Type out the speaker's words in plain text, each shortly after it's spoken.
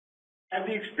Have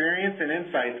the experience and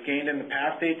insights gained in the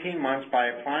past 18 months by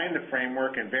applying the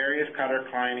framework in various Cutter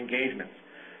client engagements.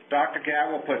 Dr.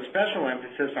 Gatt will put special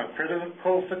emphasis on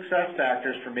critical success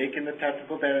factors for making the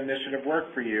Technical Debt Initiative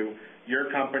work for you,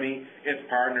 your company, its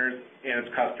partners, and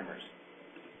its customers.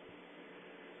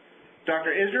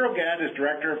 Dr. Israel Gatt is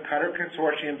Director of Cutter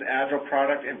Consortium's Agile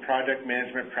Product and Project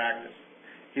Management Practice.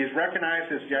 He is recognized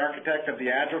as the architect of the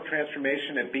Agile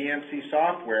transformation at BMC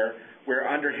Software, where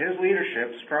under his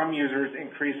leadership, Scrum users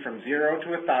increased from 0 to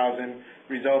 1,000,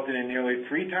 resulting in nearly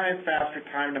 3 times faster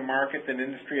time to market than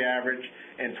industry average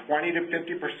and 20 to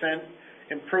 50%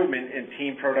 improvement in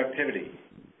team productivity.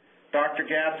 Dr.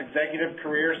 Gatt's executive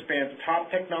career spans top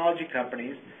technology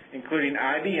companies, including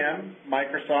IBM,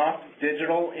 Microsoft,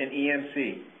 Digital, and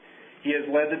EMC. He has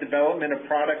led the development of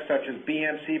products such as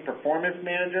BMC Performance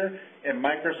Manager and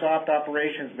Microsoft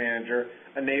Operations Manager,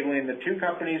 enabling the two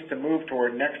companies to move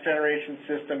toward next-generation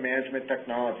system management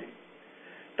technology.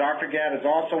 Dr. Gatt is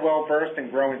also well-versed in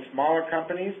growing smaller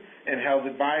companies and held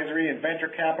advisory and venture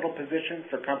capital positions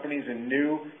for companies in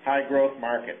new, high-growth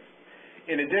markets.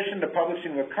 In addition to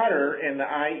publishing with Cutter and the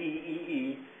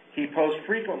IEEE, he posts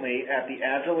frequently at the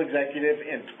Agile Executive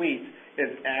and tweets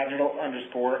as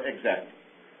Agile_exec.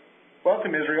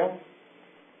 Welcome, Israel.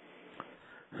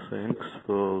 Thanks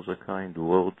for the kind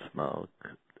words, Mark,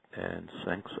 and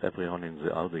thanks everyone in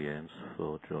the audience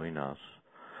for joining us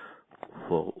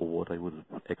for what I would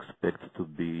expect to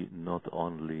be not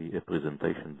only a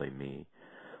presentation by me,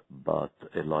 but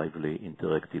a lively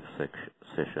interactive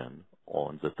session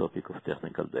on the topic of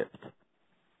technical debt.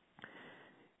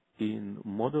 In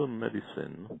modern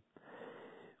medicine,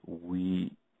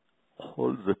 we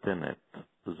hold the tenet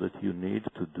that you need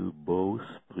to do both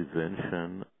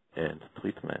prevention and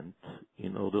treatment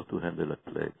in order to handle a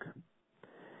plague.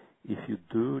 If you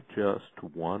do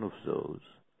just one of those,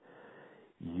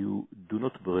 you do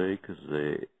not break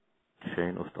the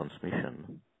chain of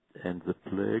transmission, and the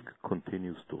plague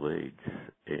continues to rage,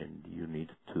 and you need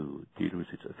to deal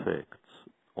with its effects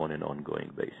on an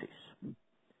ongoing basis.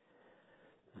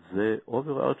 The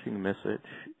overarching message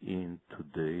in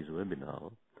today's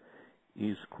webinar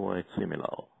is quite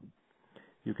similar.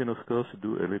 You can, of course,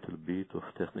 do a little bit of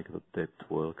technical debt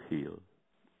work here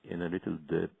and a little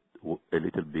bit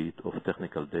of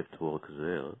technical debt work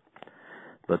there,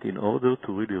 but in order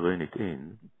to really rein it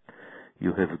in,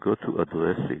 you have got to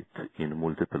address it in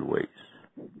multiple ways.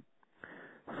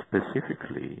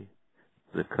 Specifically,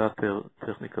 the Cutter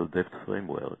Technical Debt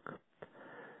Framework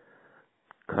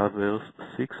covers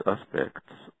 6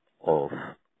 aspects of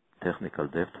technical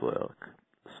debt work,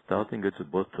 starting at the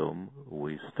bottom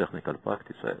with technical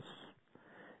practices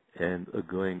and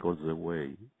going all the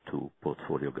way to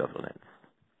portfolio governance.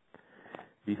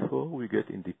 Before we get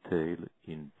in detail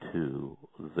into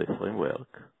the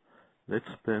framework,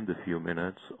 let's spend a few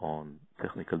minutes on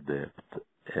technical debt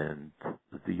and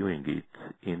viewing it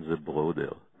in the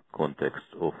broader context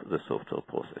of the software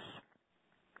process.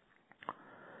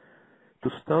 To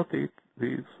start it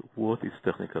with, what is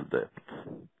technical debt?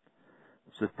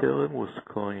 The term was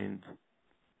coined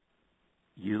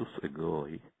years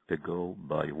ago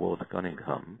by Ward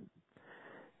Cunningham,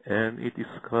 and it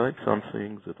describes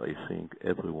something that I think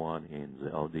everyone in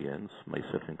the audience,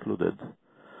 myself included,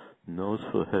 knows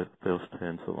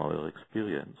firsthand from our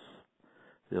experience.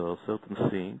 There are certain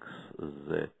things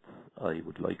that I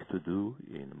would like to do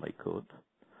in my code.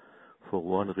 For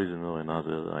one reason or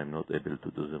another, I'm not able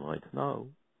to do them right now,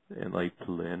 and I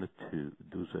plan to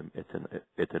do them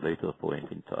at a later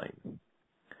point in time.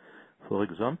 For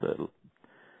example,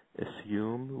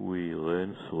 assume we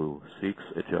ran through 6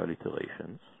 agile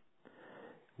iterations.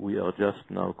 We are just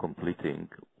now completing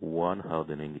one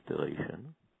hardening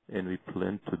iteration, and we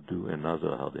plan to do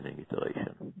another hardening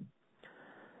iteration.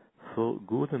 For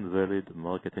good and valid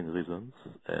marketing reasons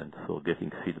and for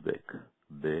getting feedback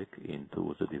back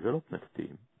into the development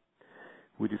team,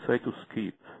 we decide to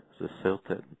skip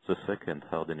the second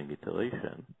hardening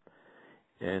iteration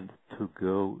and to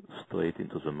go straight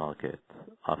into the market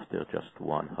after just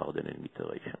one hardening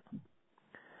iteration.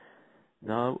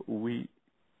 Now, we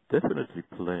definitely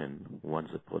plan,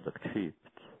 once the product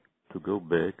shipped, to go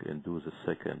back and do the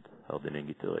second hardening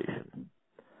iteration.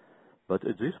 But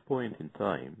at this point in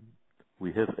time,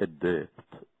 we have a debt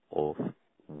of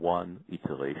 1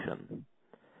 iteration,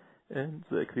 and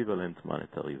the equivalent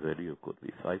monetary value could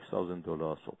be $5,000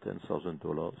 or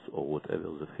 $10,000 or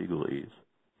whatever the figure is,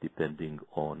 depending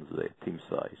on the team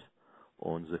size,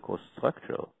 on the cost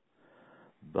structure.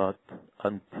 But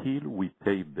until we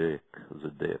pay back the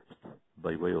debt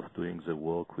by way of doing the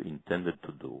work we intended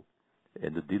to do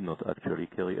and did not actually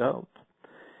carry out,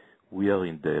 we are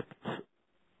in debt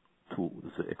to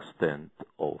the extent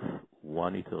of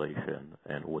one iteration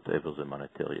and whatever the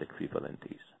monetary equivalent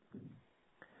is.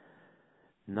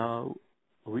 Now,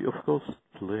 we of course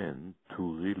plan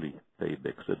to really pay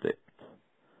back the debt,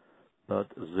 but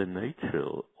the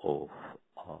nature of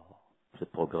the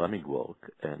programming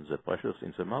work and the pressures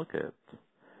in the market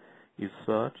is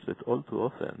such that all too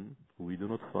often we do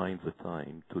not find the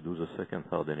time to do the second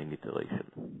hardening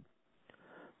iteration.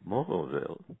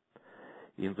 Moreover,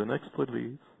 in the next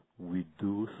release, we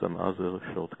do some other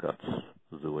shortcuts,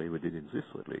 the way we did in this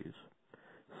release.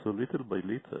 So little by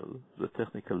little, the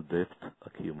technical debt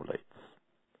accumulates.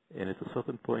 And at a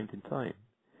certain point in time,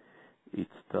 it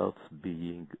starts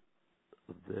being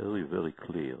very, very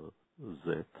clear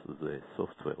that the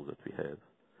software that we have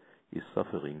is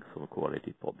suffering from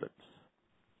quality problems.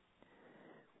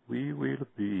 We will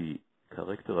be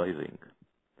characterizing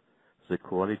the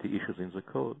quality issues in the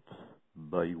code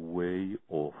by way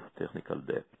of technical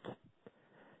debt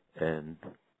and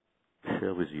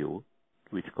share with you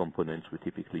which components we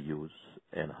typically use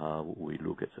and how we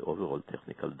look at the overall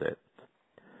technical debt.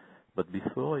 But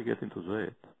before I get into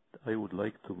that, I would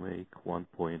like to make one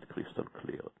point crystal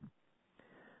clear.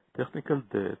 Technical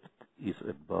debt is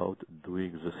about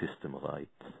doing the system right,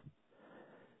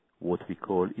 what we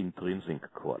call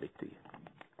intrinsic quality.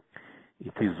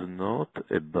 It is not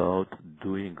about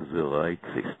doing the right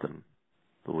system,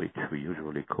 which we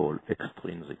usually call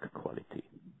extrinsic quality.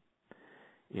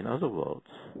 In other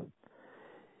words,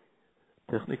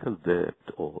 technical debt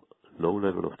or low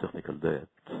level of technical debt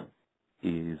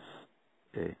is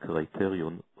a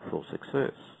criterion for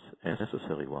success, a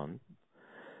necessary one,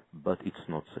 but it's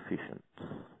not sufficient.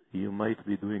 You might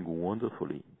be doing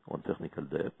wonderfully on technical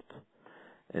debt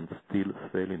and still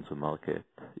fail in the market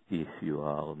if you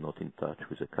are not in touch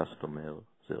with the customer,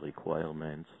 their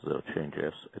requirements, their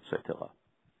changes, etc.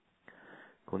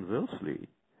 Conversely,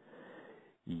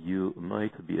 you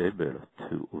might be able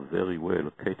to very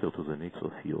well cater to the needs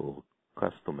of your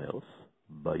customers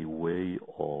by way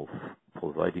of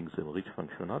providing them rich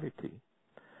functionality,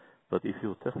 but if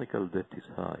your technical debt is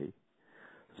high,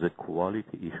 the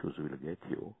quality issues will get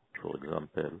you. For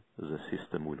example, the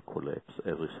system will collapse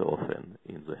every so often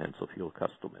in the hands of your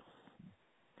customers.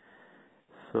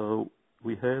 So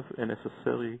we have a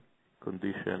necessary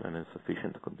condition and a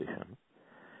sufficient condition,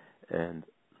 and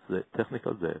the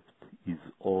technical debt is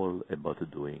all about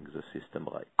doing the system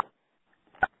right.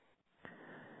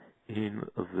 In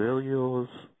various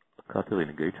Cutter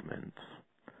engagements,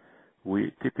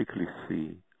 we typically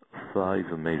see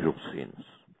 5 major scenes.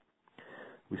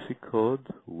 We see code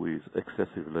with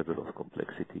excessive level of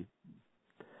complexity.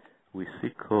 We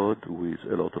see code with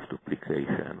a lot of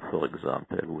duplication, for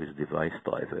example, with device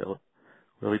driver,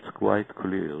 where it's quite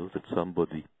clear that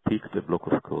somebody picked a block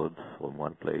of code from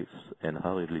one place and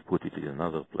hurriedly put it in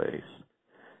another place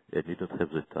and did not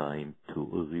have the time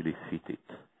to really fit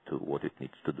it to what it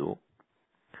needs to do.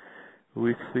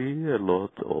 We see a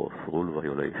lot of rule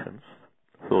violations,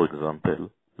 for example,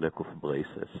 lack of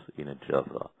braces in a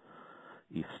Java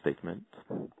if statement.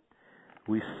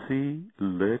 We see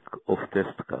lack of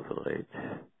test coverage,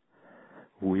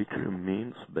 which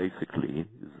means basically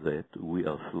that we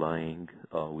are flying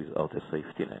without a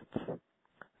safety net.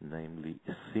 Namely,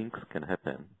 things can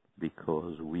happen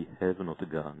because we have not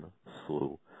gone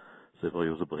through the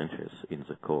various branches in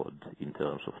the code in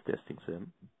terms of testing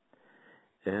them.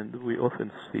 And we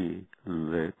often see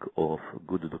lack of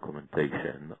good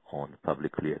documentation on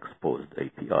publicly exposed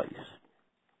APIs.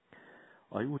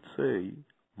 I would say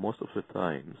most of the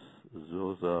times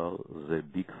those are the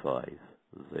big 5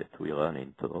 that we run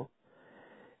into,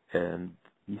 and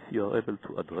if you are able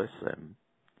to address them,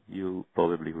 you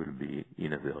probably will be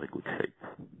in a very good shape.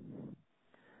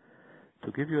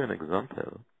 To give you an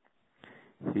example,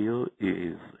 here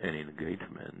is an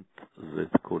engagement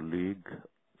that colleague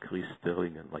Chris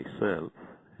Sterling and myself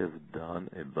have done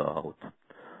about,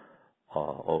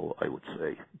 I would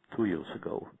say, 2 years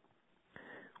ago.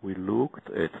 We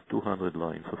looked at 200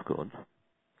 lines of code,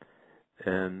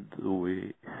 and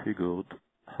we figured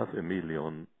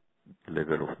 500,000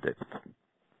 level of debt.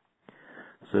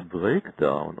 The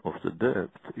breakdown of the debt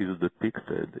is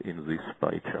depicted in this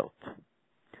pie chart.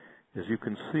 As you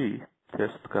can see,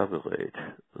 test coverage,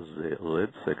 the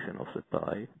red section of the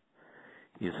pie,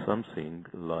 is something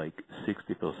like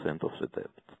 60% of the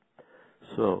debt.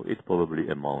 So it probably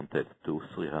amounted to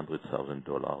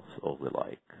 $300,000 or the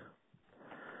like.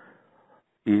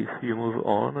 If you move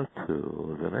on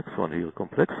to the next one here,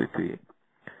 complexity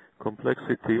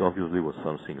obviously was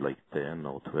something like 10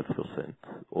 or 12%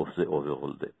 of the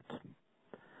overall debt.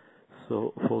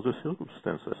 So for the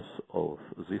circumstances of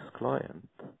this client,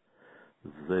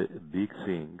 The big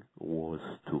thing was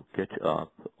to catch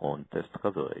up on test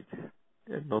coverage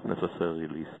and not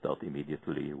necessarily start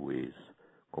immediately with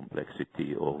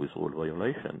complexity or with rule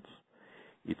violations.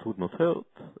 It would not hurt,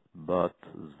 but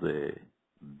the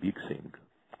big thing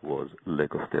was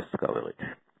lack of test coverage.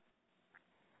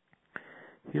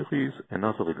 Here is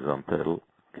another example,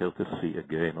 courtesy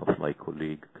again of my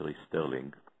colleague Chris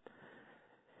Sterling,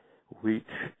 which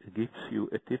gives you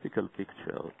a typical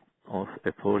picture of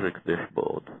a project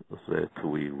dashboard that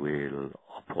we will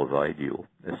provide you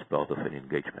as part of an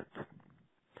engagement.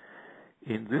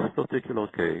 In this particular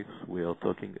case, we are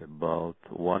talking about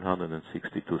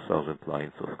 162,000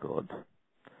 lines of code,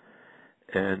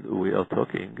 and we are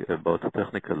talking about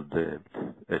technical debt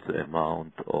at the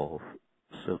amount of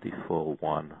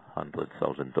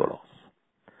 $100,000.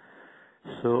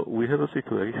 So we have a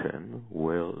situation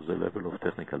where the level of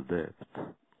technical debt,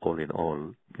 all in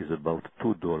all, is about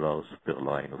 $2 per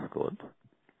line of code,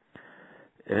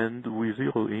 and we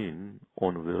zero in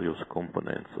on various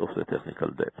components of the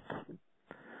technical debt.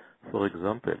 For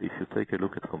example, if you take a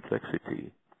look at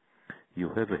complexity, you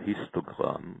have a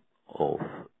histogram of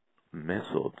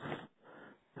methods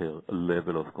per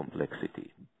level of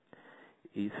complexity.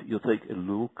 If you take a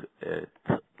look at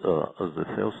the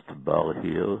first bar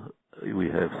here, we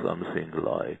have something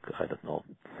like,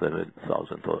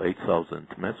 7,000 or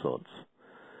 8,000 methods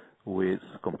with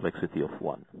complexity of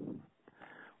 1.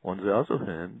 On the other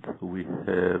hand, we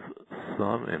have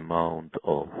some amount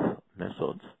of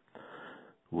methods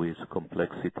with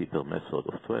complexity per method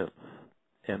of 12.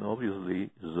 And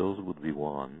obviously, those would be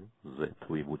one that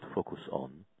we would focus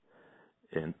on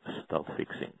and start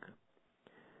fixing.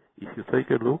 If you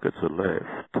take a look at the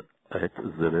left at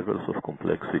the levels of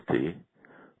complexity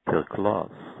per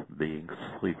class being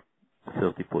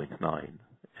 30.9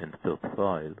 and per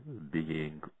file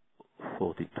being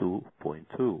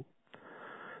 42.2,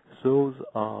 those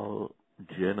are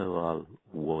general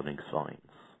warning signs.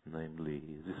 Namely,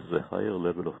 this is a higher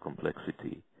level of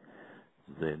complexity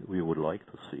than we would like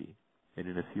to see. And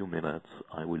in a few minutes,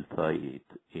 I will tie it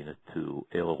into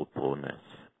error proneness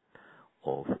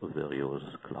of various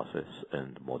classes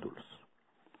and modules.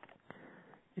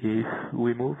 If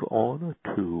we move on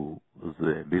to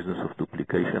the business of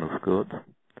duplication of code,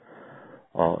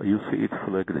 you see it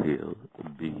flagged here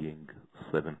being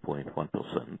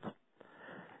 7.1%.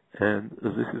 And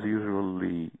this is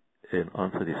usually an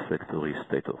unsatisfactory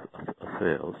state of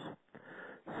affairs.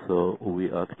 So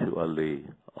we actually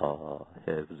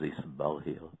have this bar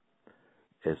here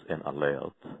as an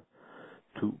alert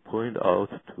to point out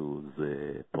to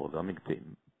the programming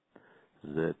team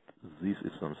that this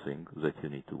is something that you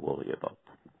need to worry about.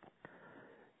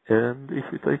 And if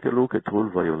we take a look at rule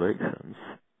violations,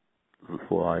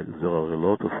 while there are a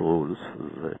lot of rules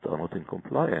that are not in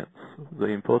compliance, the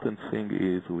important thing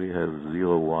is we have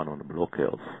 0-1 on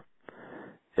blockers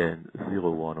and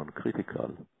 0-1 on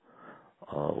critical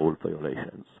rule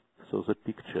violations. So the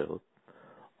picture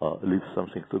leaves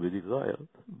something to be desired,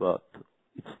 but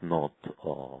it's not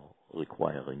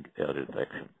requiring urgent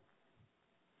action.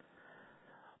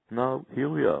 Now, here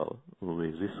we are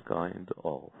with this kind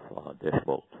of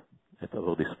dashboard at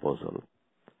our disposal.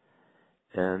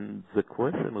 And the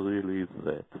question really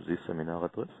that this seminar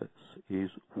addresses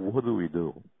is, what do we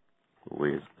do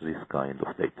with this kind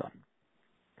of data?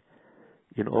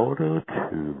 In order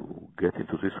to get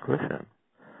into this question,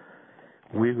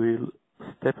 we will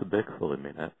step back for a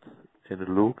minute and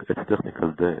look at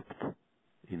technical debt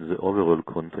in the overall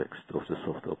context of the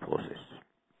software process.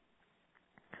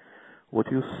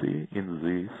 What you see in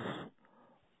this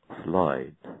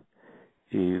slide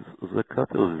is the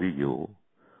cutter view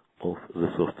of the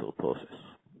software process.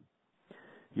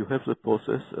 You have the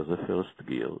process as a first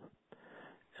gear,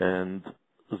 and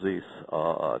this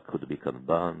could be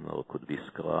Kanban, or could be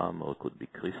Scrum, or could be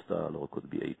Crystal, or could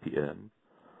be APM,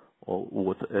 or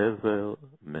whatever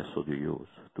method you use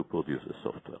to produce the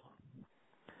software.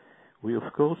 We,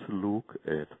 of course, look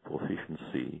at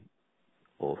proficiency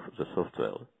of the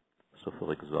software. So,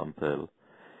 for example,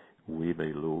 we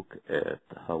may look at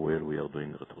how well we are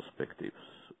doing retrospectives,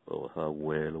 or how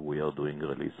well we are doing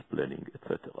release planning,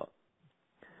 etc.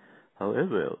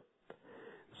 However,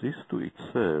 this to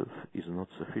itself is not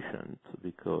sufficient,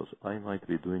 because I might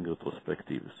be doing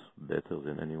retrospectives better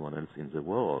than anyone else in the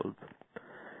world,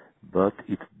 but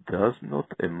it does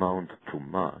not amount to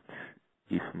much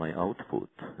if my output,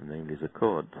 namely the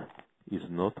code, is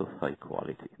not of high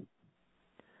quality.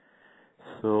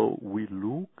 So we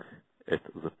look at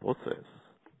the process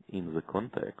in the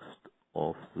context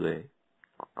of the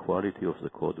quality of the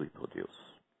code we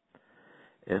produce.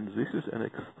 And this is an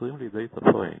extremely a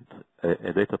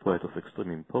data point of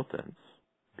extreme importance,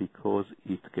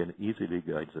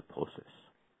 the process.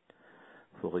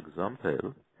 For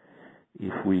example,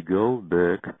 if we go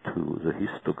back to the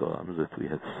histogram that we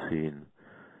have seen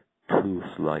 2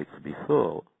 slides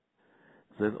before,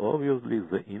 then obviously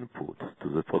the input to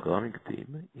the programming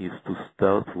team is to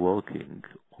start working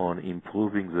on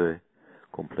improving the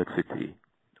complexity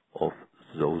of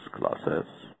those classes,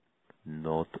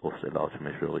 not of the large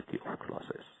majority of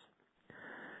classes.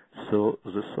 So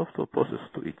the software process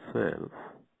to itself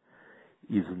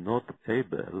is not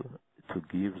able to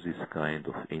give this kind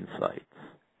of insights.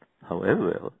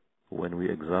 However, when we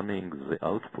examine the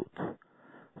output,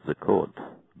 the code,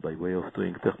 by way of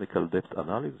doing technical depth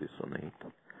analysis on it,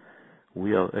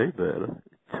 we are able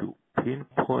to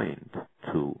pinpoint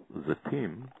to the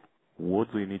team what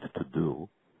they need to do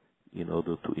in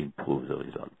order to improve the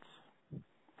results.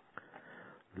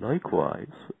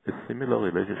 Likewise, a similar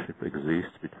relationship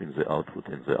exists between the output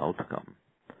and the outcome.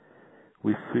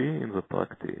 We see in the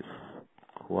practice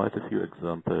quite a few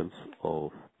examples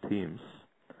of teams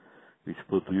which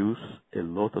produce a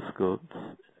lot of code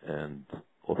and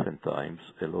oftentimes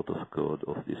a lot of code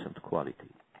of decent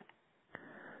quality.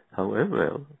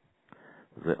 However,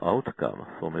 the outcome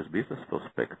from a business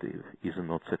perspective is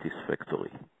not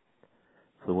satisfactory.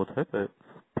 So what happens,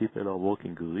 people are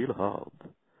working real hard,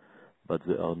 but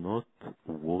they are not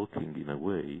working in a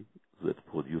way that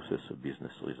produces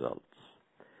business results.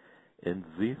 And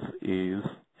this is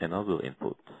another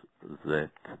input that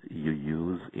you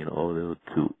use in order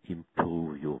to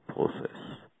improve your process.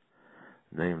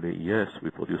 Namely, yes, we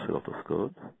produce a lot of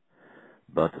code,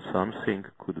 but something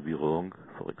could be wrong,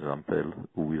 for example,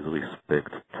 with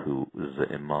respect to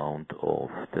the amount of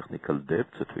technical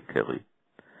depth that we carry,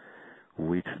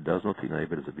 which does not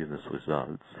enable the business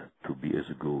results to be as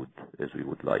good as we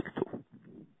would like to.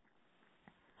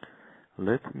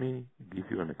 Let me give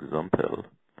you an example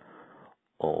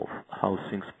of how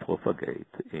things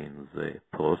propagate in the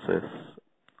process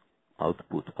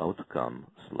output outcome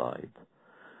slide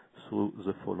through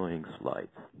the following slide.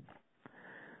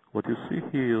 What you see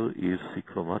here is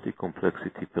cyclomatic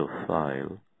complexity per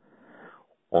file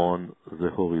on the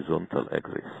horizontal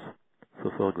axis.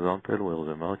 So for example, where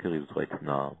the marker is right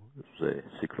now, the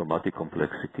cyclomatic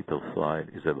complexity per file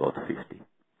is about 50.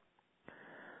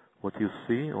 What you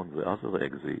see on the other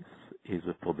axis is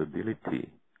the probability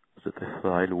that a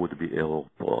file would be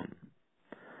error-prone.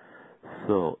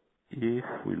 So if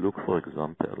we look, for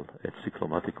example, at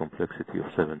cyclomatic complexity of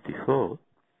 74,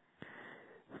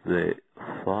 the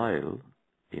file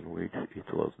in which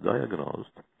it was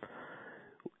diagnosed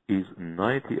is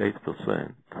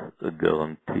 98%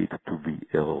 guaranteed to be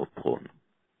error-prone.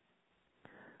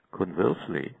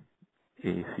 Conversely,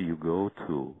 if you go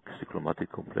to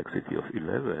cyclomatic complexity of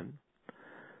 11,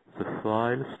 the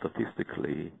file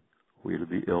statistically will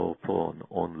be error-prone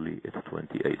only at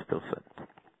 28%.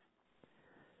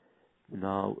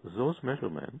 Now, those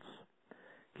measurements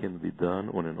can be done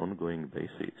on an ongoing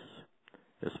basis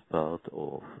as part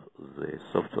of the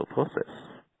software process.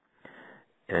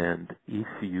 And if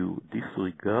you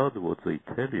disregard what they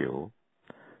tell you,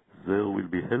 there will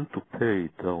be hell to pay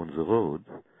down the road,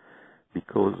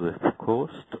 because the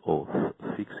cost of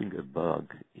fixing a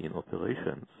bug in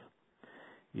operations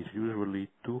is usually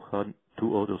two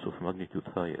orders of magnitude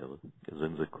higher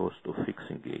than the cost of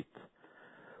fixing it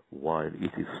while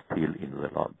it is still in the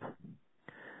lab.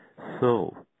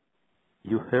 So,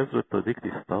 you have the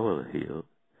predictive power here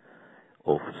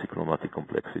of cyclomatic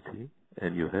complexity,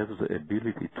 and you have the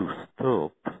ability to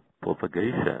stop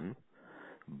propagation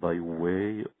by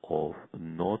way of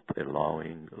not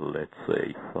allowing, let's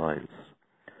say, files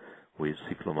with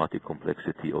cyclomatic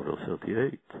complexity over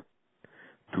 38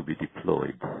 to be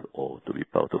deployed or to be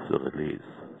part of the release.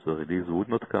 The release would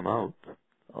not come out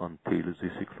until the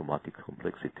cyclomatic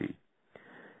complexity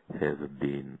has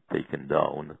been taken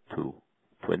down to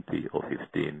 20 or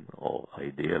 15, or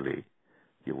ideally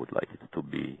you would like it to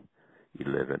be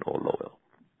 11 or lower.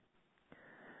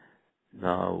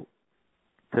 Now,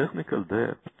 technical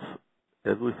depth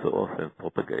every so often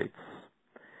propagates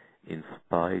in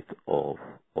spite of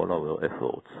all our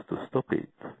efforts to stop it,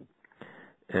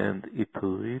 and it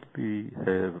really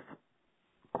has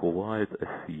quite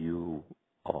a few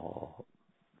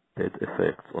bad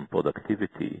effects on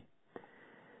productivity.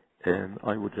 And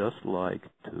I would just like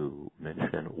to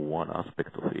mention one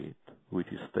aspect of it, which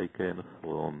is taken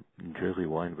from Jerry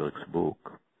Weinberg's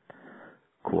book,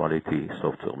 Quality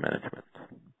Software Management.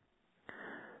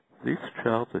 This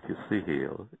chart that you see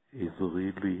here is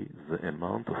really the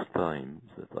amount of time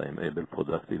that I am able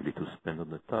productively to spend on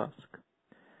the task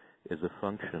as a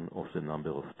function of the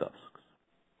number of tasks.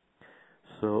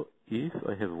 So if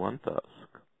I have one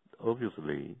task,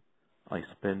 obviously I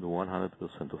spend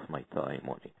 100% of my time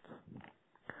on it.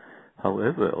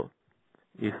 However,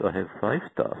 if I have 5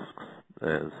 tasks,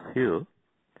 as here,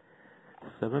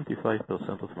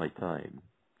 75% of my time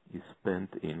is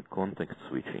spent in context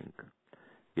switching,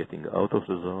 getting out of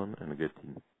the zone and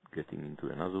getting into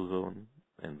another zone,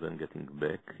 and then getting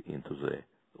back into the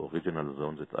original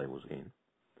zone that I was in.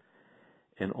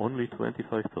 And only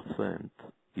 25%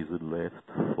 is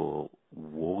left for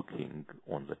working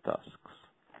on the tasks.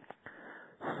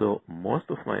 So most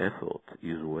of my effort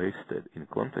is wasted in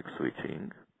context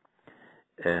switching,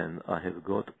 and I have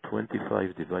got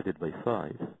 25 divided by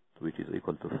 5, which is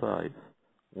equal to 5.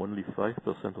 Only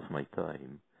 5% of my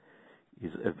time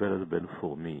is available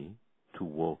for me to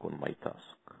work on my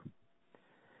task.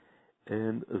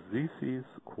 And this is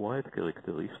quite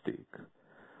characteristic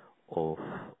of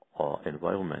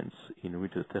environments in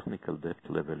which the technical depth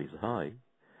level is high,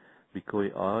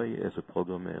 because I, as a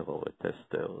programmer or a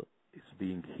tester, is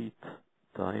being hit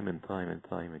time and time and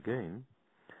time again,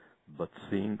 but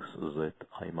things that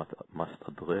I must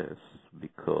address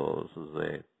because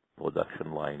the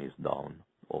production line is down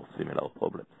or similar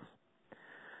problems.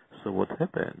 So what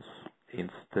happens,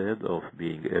 instead of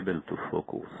being able to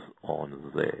focus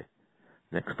on the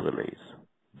next release,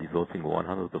 devoting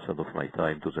 100% of my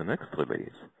time to the next release,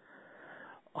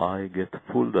 I get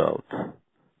pulled out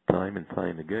time and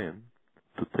time again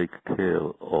to take care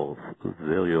of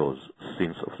various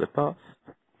things of the past,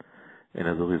 and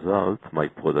as a result, my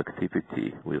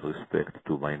productivity with respect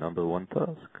to my number one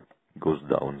task goes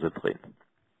down the drain.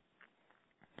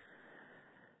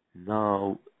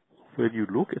 Now, when you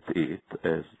look at it,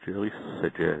 as Jerry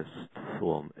suggests,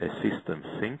 from a system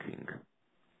thinking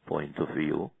point of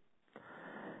view,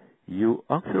 you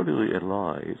actually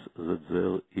realize that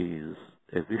there is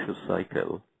a vicious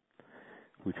cycle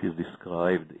which is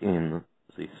described in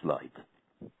this slide.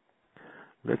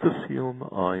 Let's assume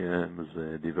I am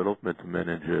the development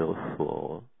manager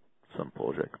for some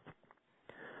project.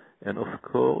 And of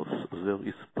course, there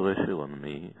is pressure on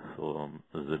me from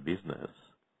the business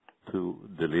to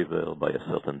deliver by a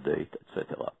certain date,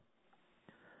 etc.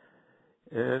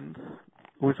 And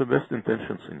with the best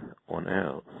intentions on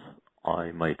earth,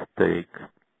 I might take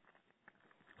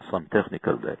some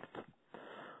technical debt.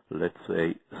 Let's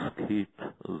say skip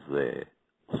the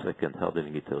second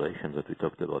hardening iteration that we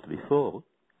talked about before,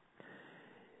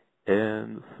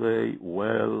 and say,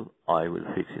 well, I will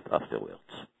fix it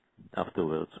afterwards.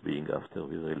 Afterwards being after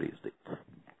we released it.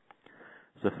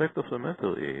 The fact of the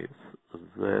matter is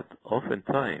that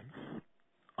oftentimes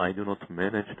I do not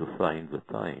manage to find the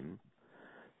time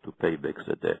to pay back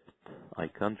the debt. I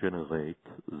can't generate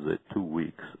the 2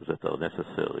 weeks that are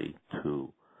necessary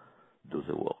to do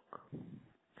the work.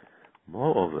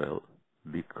 Moreover,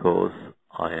 because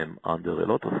I am under a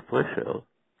lot of pressure,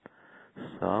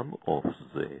 some of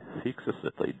the fixes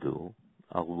that I do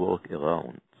are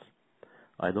workarounds.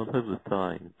 I don't have the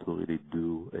time to really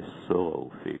do a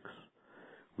thorough fix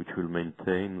which will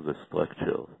maintain the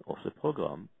structure of the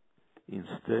program.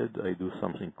 Instead, I do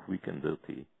something quick and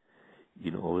dirty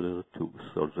in order to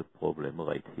solve the problem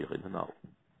right here and now.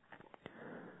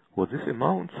 What this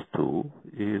amounts to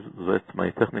is that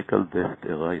my technical debt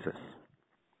arises.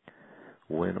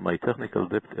 When my technical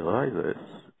debt arises,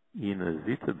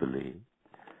 inevitably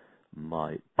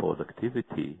my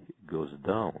productivity goes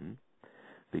down,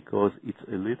 because it's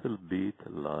a little bit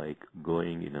like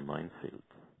going in a minefield.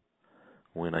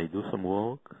 When I do some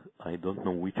work, I don't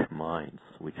know which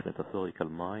metaphorical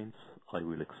mines I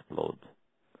will explode.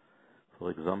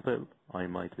 For example, I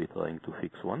might be trying to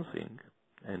fix one thing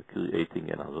and creating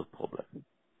another problem.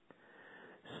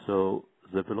 So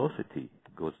the velocity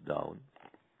goes down.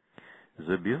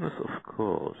 The business, of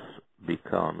course,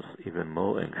 becomes even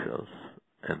more anxious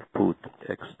and put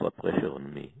extra pressure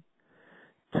on me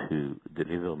to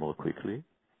deliver more quickly.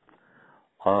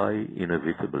 I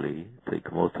inevitably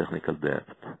take more technical debt,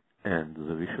 and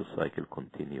the vicious cycle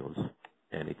continues,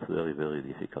 and it's very, very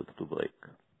difficult to break.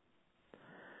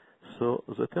 So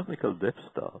the technical debt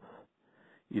stuff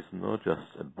is not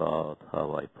just about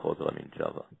how I program in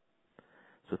Java.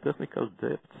 The technical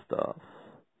debt stuff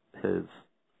has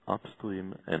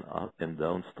upstream and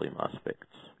downstream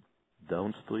aspects.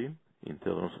 Downstream in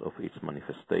terms of its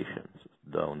manifestations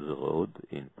down the road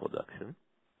in production.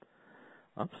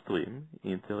 Upstream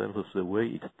in terms of the way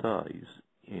it ties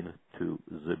into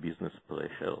the business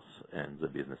pressures and the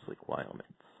business requirements.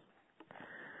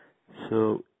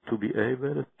 So to be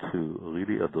able to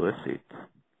really address it,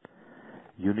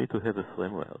 you need to have a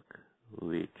framework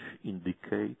which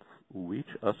indicates which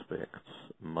aspects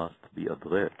must be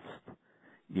addressed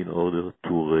in order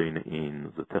to rein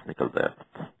in the technical debt.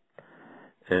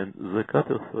 And the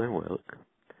Cutter framework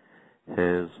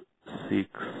has 6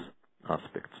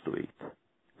 aspects to it,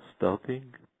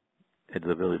 starting at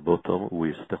the very bottom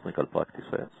with technical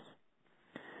practices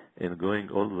and going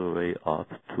all the way up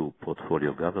to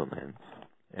portfolio governance.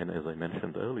 And as I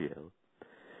mentioned earlier,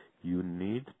 you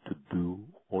need to do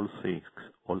all six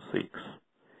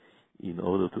in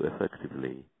order to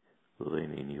effectively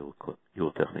rein in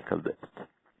your technical depth.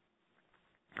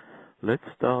 Let's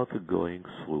start going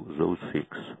through those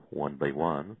 6 one by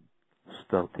one,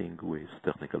 starting with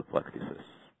technical practices.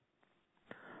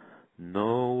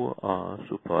 No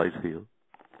surprise here.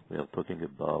 We are talking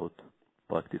about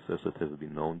practices that have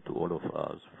been known to all of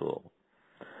us for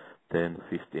 10,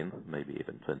 15, maybe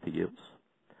even 20 years.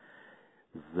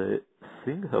 The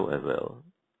thing, however,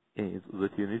 is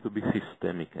that you need to be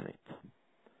systemic in it.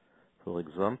 For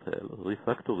example,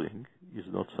 refactoring is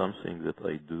not something that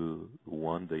I do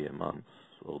one day a month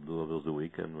or do over the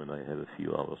weekend when I have a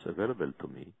few hours available to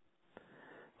me.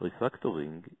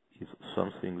 Refactoring is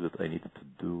something that I need to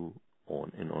do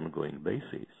on an ongoing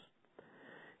basis.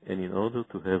 And in order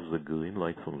to have the green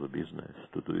light from the business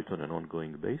to do it on an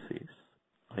ongoing basis,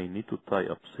 I need to tie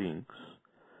up things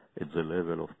at the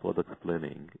level of product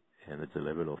planning and at the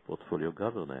level of portfolio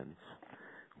governance,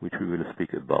 which we will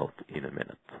speak about in a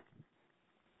minute.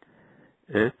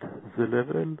 At the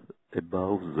level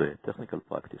above the technical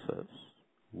practices,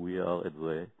 we are at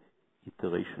the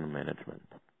iteration management.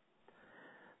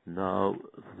 Now,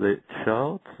 the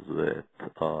chart that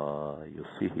you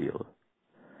see here,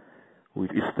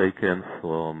 which is taken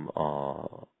from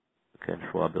Ken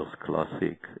Schwaber's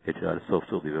classic Agile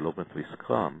Software Development with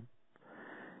Scrum,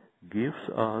 gives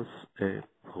us a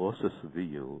process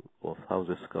view of how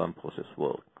the Scrum process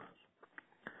works.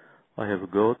 I have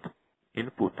got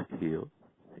input here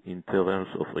in terms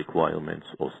of requirements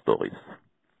or stories.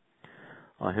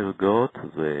 I have got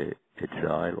the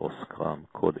Agile or Scrum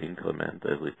code increment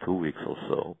every 2 weeks or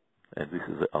so, and this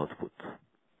is the output.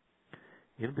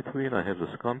 In between, I have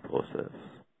the Scrum process,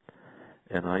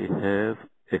 and I have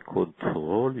a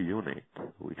control unit,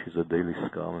 which is a daily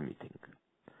Scrum meeting.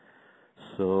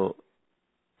 So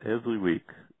every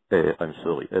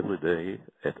day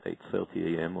at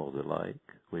 8:30 a.m. or the like,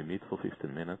 we meet for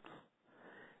 15 minutes,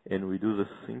 and we do the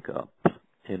sync up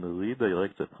and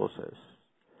redirect the process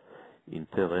in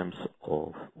terms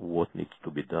of what needs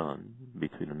to be done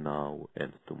between now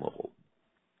and tomorrow.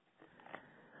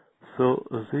 So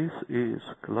this is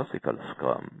classical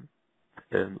Scrum,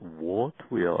 and what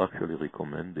we are actually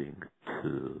recommending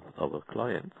to our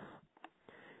clients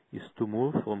is to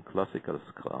move from classical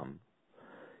Scrum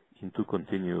into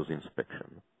continuous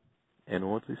inspection. And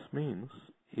what this means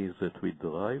is that we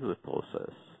drive the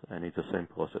process, and it's the same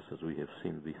process as we have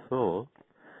seen before,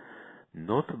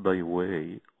 not by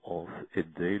way of a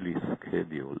daily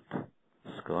scheduled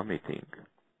Scrum meeting,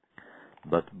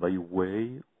 but by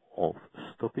way of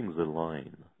stopping the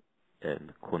line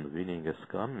and convening a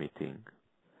Scrum meeting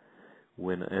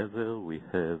whenever we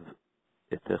have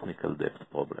a technical depth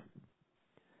problem.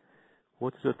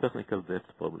 What is a technical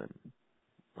depth problem?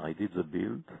 I did the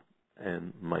build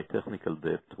and my technical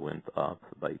depth went up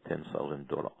by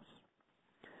 $10,000.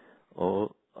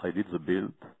 Or I did the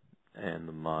build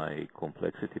and my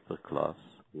complexity per class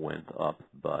went up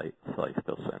by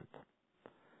 5%.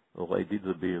 Or I did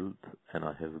the build and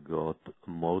I have got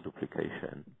more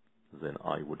duplication than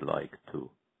I would like to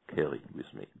carry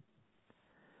with me.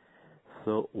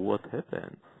 So what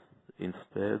happens,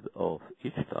 instead of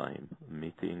each time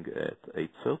meeting at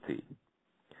 8:30,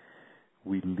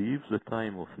 we leave the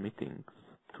time of meetings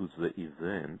to the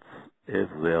events as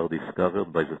they are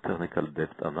discovered by the technical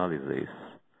depth analysis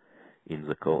in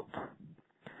the code.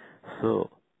 So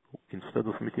instead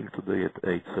of meeting today at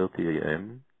 8:30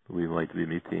 a.m., we might be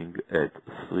meeting at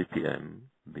 3 p.m.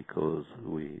 because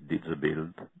we did the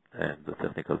build and the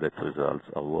technical depth results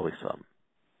are worrisome.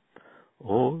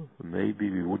 Or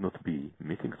maybe we would not be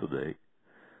meeting today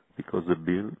because the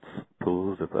builds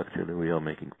prove that actually we are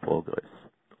making progress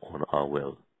on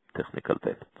our technical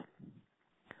depth.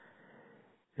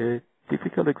 A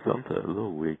typical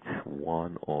example, which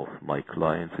one of my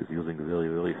clients is using very,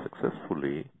 very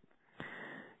successfully,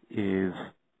 is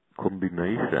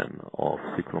combination of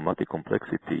cyclomatic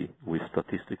complexity with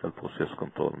statistical process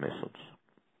control methods.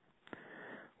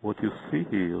 What you see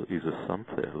here is a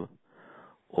sample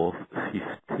of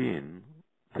 15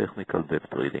 technical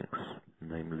depth readings.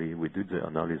 Namely, we did the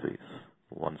analysis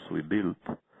once we built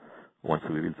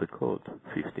the code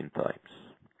 15 times.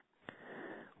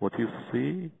 What you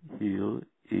see here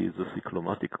is the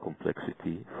cyclomatic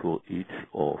complexity for each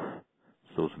of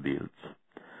those builds.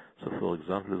 So for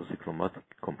example, the cyclomatic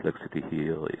complexity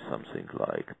here is something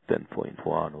like 10.1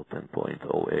 or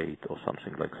 10.08 or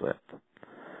something like that.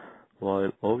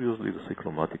 While obviously the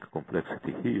cyclomatic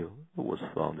complexity here was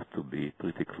found to be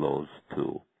pretty close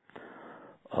to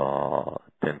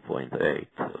 10.8,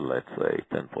 let's say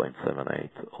 10.78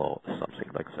 or something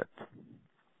like that.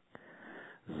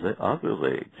 The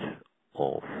average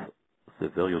of the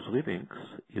various readings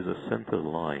is a center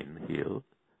line here,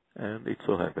 and it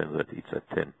so happens that it's at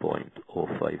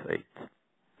 10.058.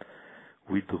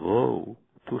 We draw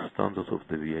two standards of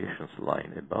deviations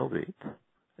line above it,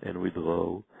 and we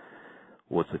draw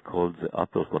what's called the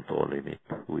upper control limit,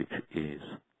 which is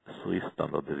 3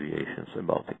 standard deviations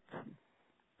above it.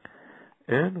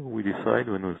 And we decide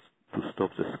when to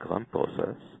stop the Scrum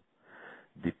process,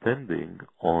 depending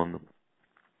on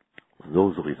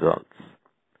those results.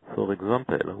 For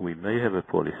example, we may have a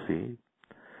policy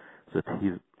that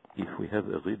if we have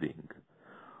a reading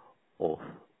of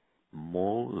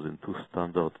more than 2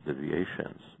 standard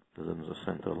deviations than the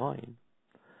center line,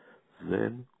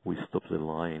 then we stop the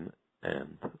line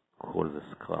and call the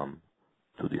Scrum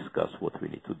to discuss what we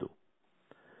need to do.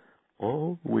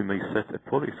 Or we may set a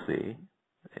policy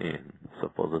in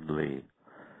supposedly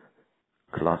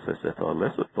classes that are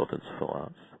less important for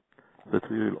us, that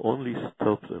we will only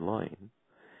stop the line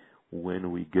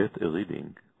when we get a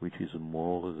reading which is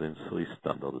more than 3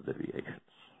 standard deviations.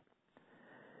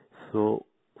 So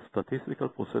statistical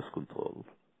process control,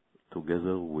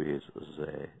 together with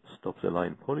the stop the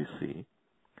line policy,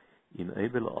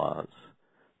 enable us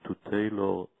to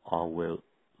tailor our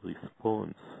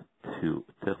response to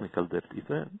technical debt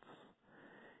events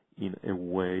in a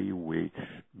way which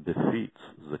befits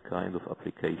the kind of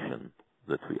application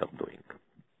that we are doing.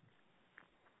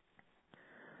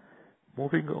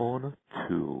 Moving on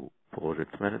to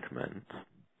project management,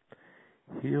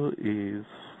 here is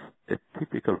a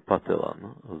typical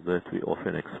pattern that we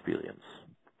often experience.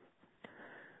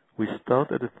 We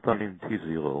start at a time in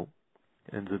T0,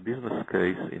 and the business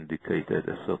case indicated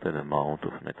a certain amount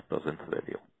of net present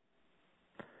value.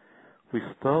 We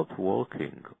start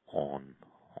working on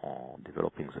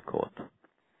developing the code.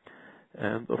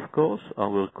 And of course,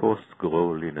 our costs grow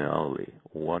linearly,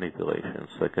 1 iteration,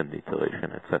 2nd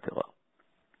iteration, etc.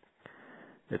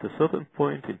 At a certain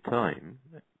point in time,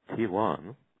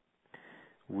 T1,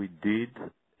 we did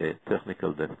a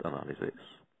technical debt analysis,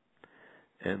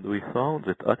 and we found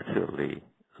that actually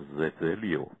the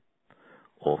value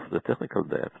of the technical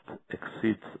debt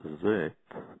exceeds that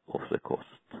of the cost.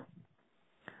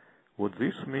 What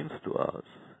this means to us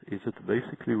is that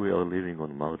basically we are living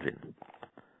on margin.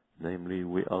 Namely,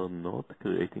 we are not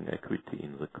creating equity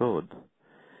in the code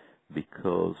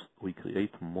because we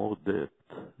create more debt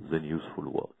than useful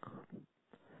work.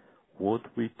 What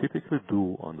we typically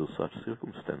do under such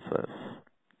circumstances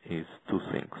is 2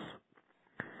 things.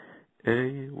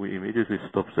 A, we immediately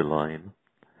stop the line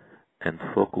and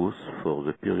focus for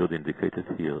the period indicated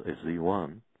here as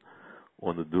Z1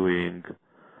 on doing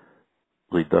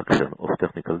reduction of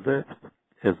technical debt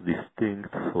as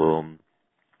distinct from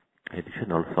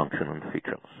additional function and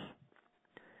features.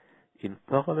 In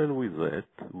parallel with that,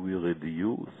 we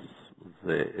reduce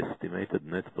the estimated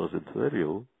net present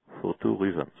value for 2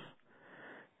 reasons.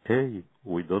 A,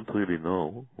 we don't really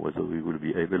know whether we will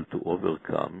be able to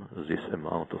overcome this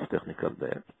amount of technical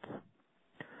debt.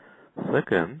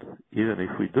 Second, even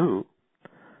if we do,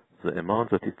 the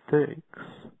amount that it takes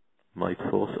might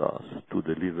force us to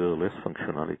deliver less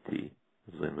functionality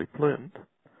than we planned,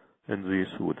 and this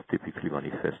would typically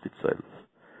manifest itself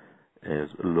as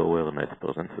lower net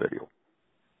present value.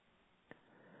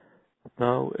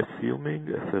 Now, assuming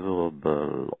a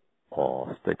favorable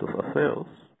state of affairs,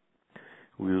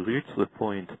 we reach the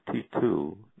point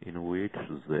T2 in which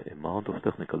the amount of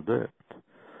technical debt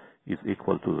is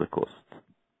equal to the cost.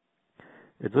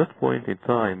 At that point in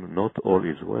time, not all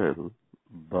is well,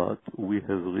 but we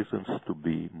have reasons to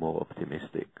be more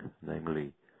optimistic.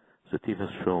 Namely, the team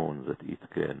has shown that it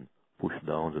can push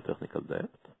down the technical debt,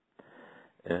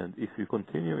 and if we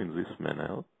continue in this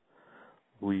manner,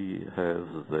 we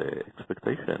have the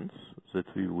expectations that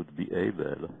we would be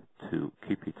able to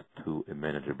keep it to a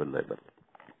manageable level.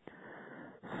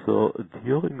 So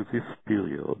during this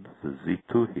period, the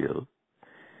Z2 here,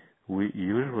 we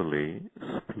usually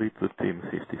split the team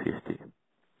 50-50.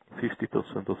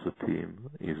 50% of the team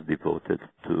is devoted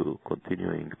to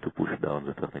continuing to push down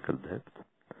the technical debt,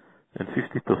 and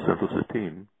 50% of the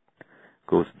team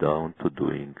goes down to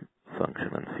doing function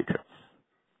and features.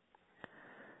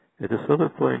 At a certain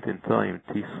point in time,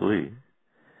 T3,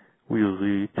 we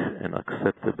reach an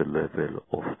acceptable level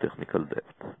of technical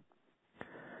debt.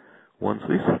 Once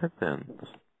this happens,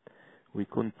 We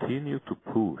continue to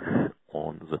push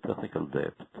on the technical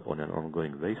debt on an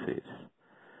ongoing basis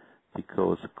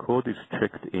because code is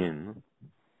checked in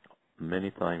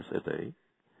many times a day,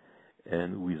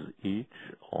 and with each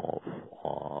of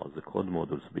the code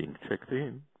modules being checked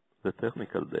in, the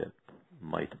technical debt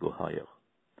might go higher.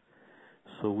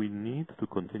 So we need to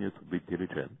continue to be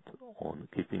diligent on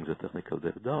keeping the technical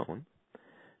debt down,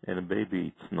 and maybe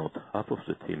it's not half of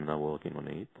the team now working on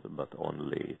it, but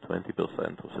only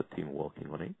 20% of the team working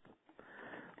on it.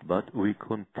 But we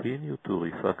continue to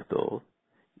refactor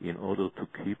in order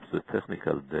to keep the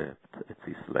technical debt at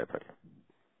this level.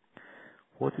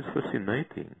 What is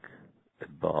fascinating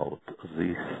about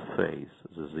this phase,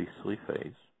 the Z3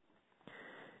 phase,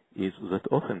 is that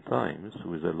oftentimes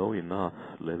with a low enough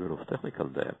level of technical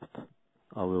debt,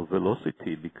 our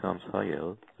velocity becomes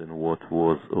higher than what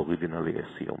was originally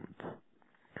assumed.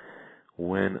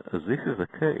 When this is the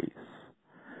case,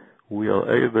 we are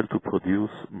able to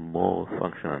produce more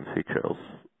functional features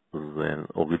than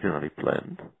originally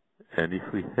planned, and if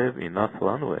we have enough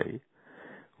runway,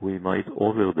 we might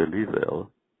over-deliver,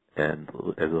 and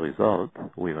as a result,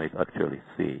 we might actually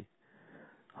see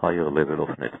higher level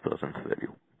of net present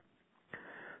value.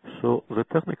 So the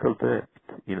technical debt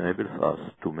enables us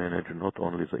to manage not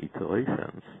only the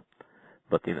iterations,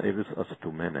 but enables us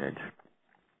to manage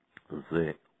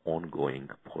the ongoing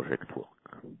project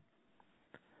work.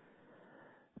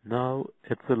 Now,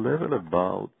 at the level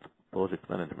about project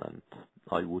management,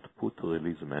 I would put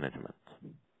release management.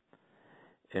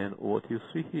 And what you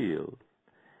see here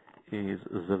is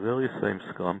the very same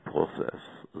Scrum process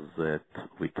that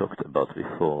we talked about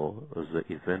before, the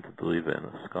event-driven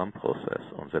Scrum process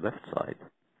on the left side.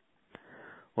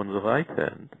 On the right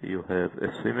hand, you have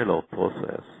a similar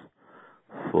process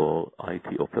for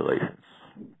IT operations.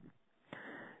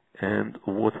 And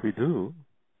what we do,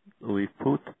 we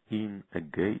put in a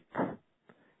gate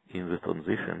in the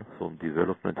transition from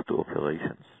development to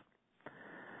operations.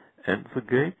 And the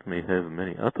gate may have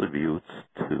many attributes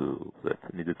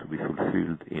that needed to be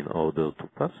fulfilled in order to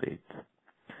pass it,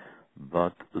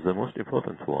 but the most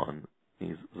important one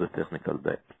is the technical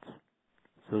debt.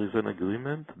 There is an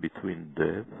agreement between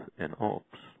dev and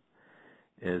ops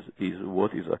as is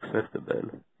what is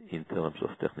acceptable in terms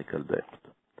of technical debt.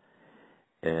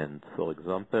 And for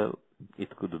example,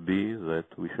 it could be that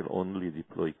we shall only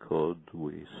deploy code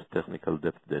with technical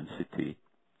debt density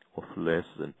of less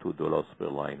than $2 per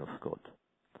line of code.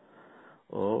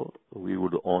 Or we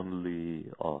would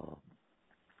only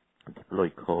deploy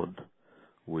code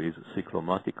with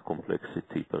cyclomatic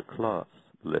complexity per class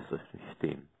less than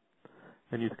 15.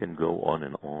 And it can go on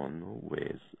and on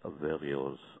with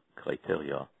various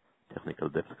criteria, technical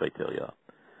debt criteria,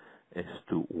 as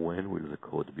to when will the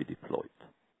code be deployed.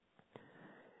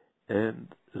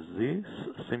 And this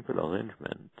simple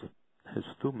arrangement has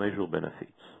two major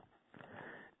benefits.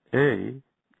 A,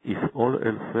 if all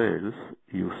else fails,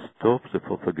 you stop the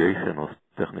propagation of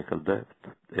technical debt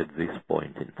at this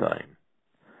point in time.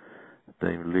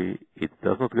 Namely, it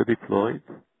does not get deployed.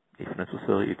 If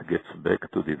necessary, it gets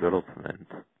back to development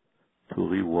to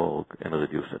rework and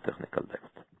reduce the technical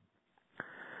debt.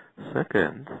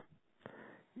 Second,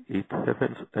 it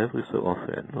happens every so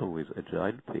often with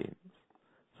agile teams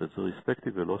that the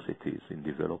respective velocities in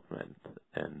development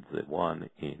and the one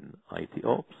in IT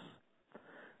ops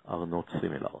are not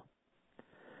similar.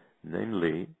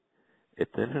 Namely, a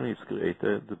tension is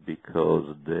created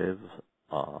because devs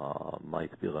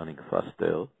might be running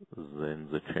faster than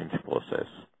the change process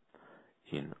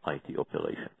in IT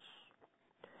operations.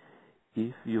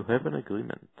 If you have an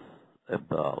agreement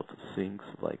about things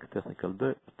like technical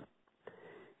debt,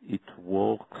 it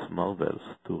works marvelous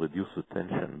to reduce the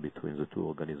tension between the two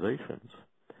organizations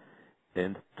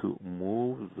and to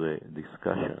move the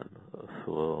discussion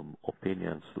from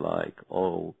opinions like,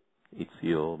 oh, it's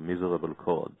your miserable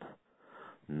code.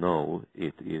 No,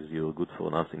 it is your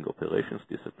good-for-nothing operations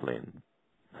discipline.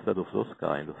 Instead of those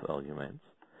kind of arguments,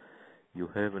 you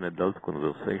have an adult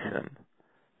conversation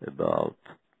about,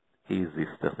 is this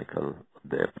technical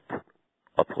debt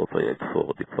appropriate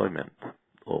for deployment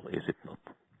or is it not?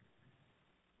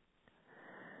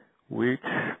 Which,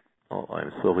 oh,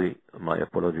 I'm sorry, my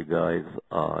apology guys,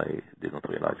 I did not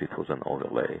realize it was an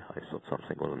overlay. I thought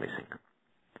something was missing.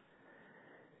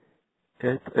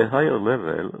 At a higher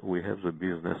level, we have the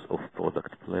business of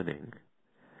product planning,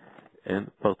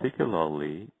 and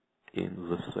particularly in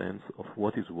the sense of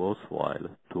what is worthwhile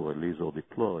to release or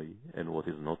deploy and what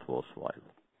is not worthwhile.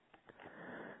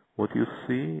 What you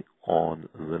see on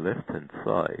the left-hand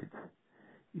side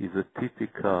is a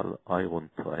typical iron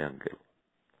triangle.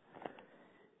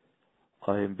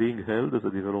 I am being held as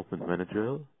a development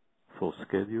manager for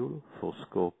schedule, for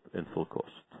scope, and for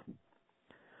cost.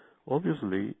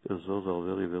 Obviously, those are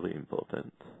very, very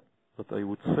important, but I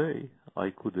would say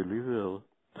I could deliver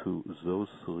to those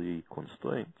three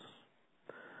constraints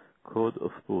code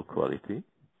of poor quality,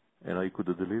 and I could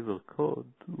deliver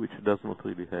code which does not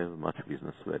really have much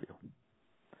business value.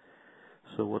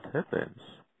 So what happens?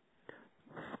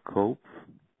 Scope,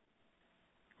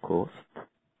 cost,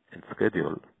 and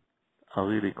schedule are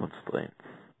really constraints.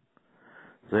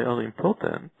 They are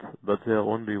important, but they are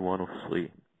only one of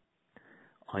three.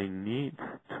 I need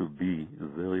to be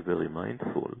very, very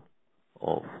mindful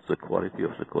of the quality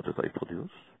of the code that I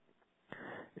produce,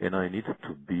 and I need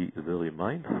to be very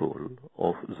mindful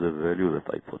of the value that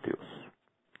I produce.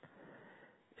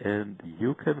 And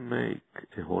you can make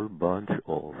a whole bunch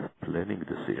of planning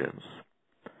decisions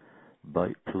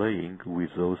by playing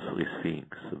with those three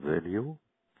things: value,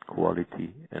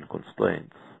 quality, and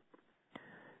constraints.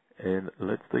 And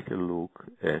let's take a look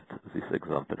at this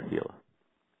example here.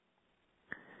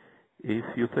 If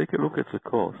you take a look at the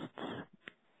costs,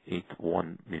 it's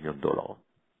 $1 million.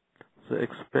 The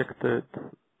expected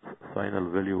final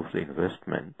value of the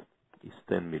investment is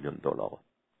 $10 million.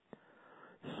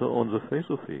 So on the face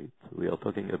of it, we are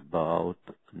talking about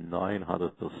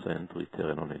 900%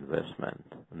 return on investment,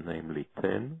 namely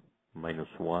 10 minus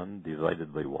 1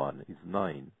 divided by 1 is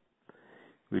 9,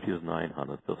 which is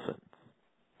 900%.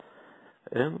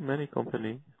 And many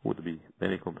companies would be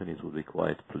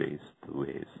quite pleased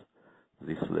with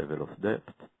this level of debt.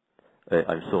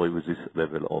 With this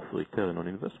level of return on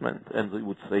investment, and they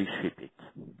would say ship it.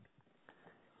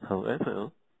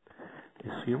 However,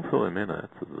 assume for a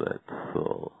minute that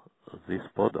for this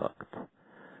product,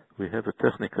 we have a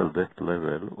technical debt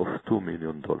level of $2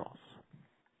 million.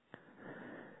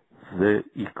 The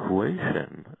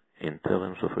equation in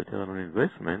terms of return on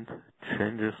investment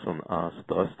changes on us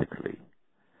drastically.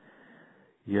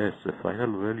 Yes, the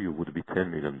final value would be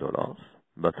 $10 million,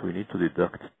 but we need to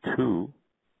deduct 2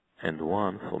 and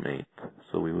 1 from it,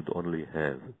 so we would only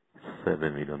have $7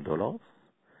 million.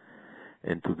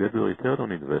 And to get the return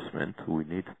on investment, we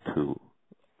need to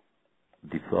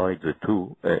divide the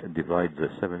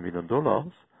 $7 million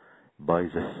by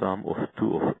the sum of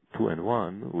 2 and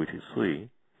 1, which is 3.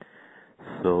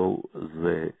 So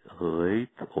the rate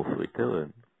of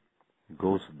return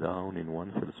goes down in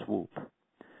one fell swoop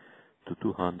to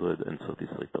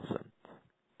 233%.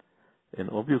 And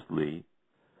obviously,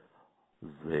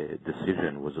 the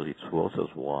decision whether it's worth as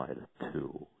while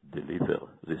to deliver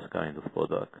this kind of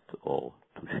product or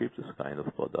to ship this kind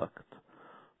of product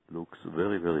looks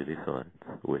very, very different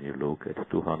when you look at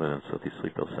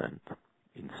 233%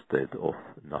 instead of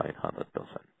 900%.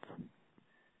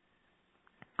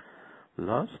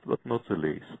 Last but not the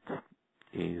least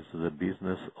is the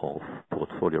business of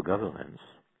portfolio governance,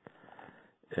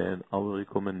 and our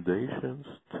recommendations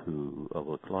to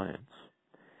our clients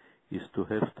is to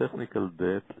have technical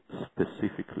debt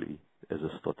specifically as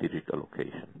a strategic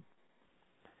allocation.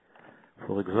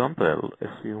 For example,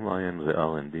 assume I am the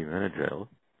R&D manager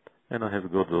and I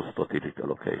have got those strategic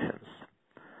allocations.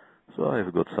 So I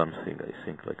have got something, I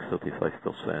think, like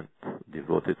 35%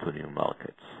 devoted to new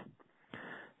markets.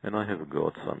 And I have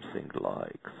got something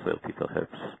like 30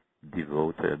 perhaps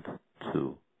devoted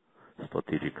to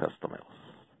strategic customers.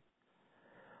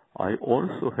 I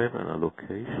also have an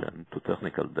allocation to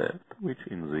technical debt, which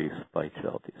in this pie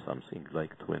chart is something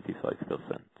like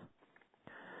 25%.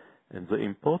 And the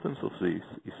importance of this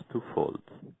is twofold.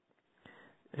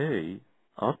 A,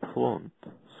 upfront,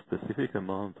 specific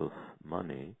amount of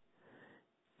money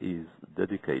is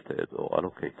dedicated or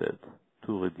allocated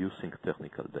to reducing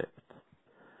technical debt.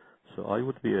 So I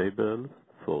would be able,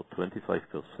 for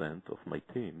 25% of my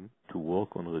team, to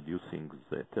work on reducing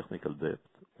the technical debt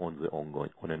on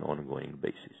an ongoing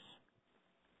basis.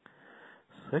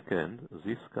 Second,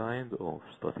 this kind of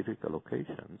strategic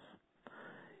allocations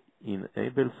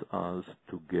enables us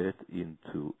to get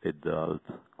into adult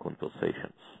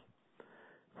conversations.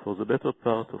 For the better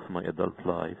part of my adult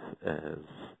life as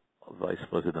Vice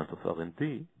President of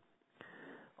R&D,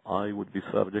 I would be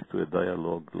subject to a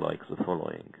dialogue like the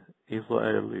following.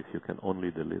 Israel, if you can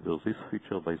only deliver this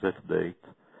feature by that date,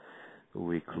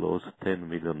 we close $10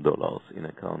 million in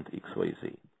account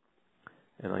XYZ.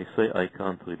 And I say I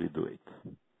can't really do it.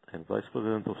 And Vice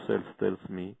President of Sales tells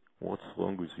me, what's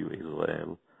wrong with you,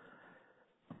 Israel?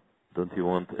 Don't you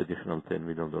want additional $10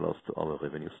 million to our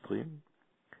revenue stream?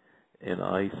 And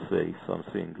I say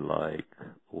something like,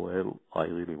 well, I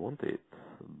really want it,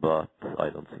 but I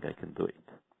don't think I can do it.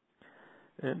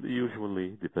 And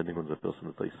usually, depending on the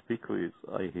person that I speak with,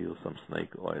 I hear some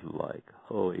snake oil like,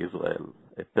 oh, Israel,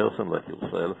 a person like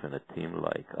yourself and a team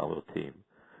like our team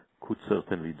could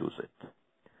certainly do that.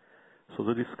 So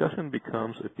the discussion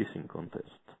becomes a pissing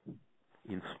contest.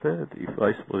 Instead, if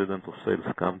Vice President of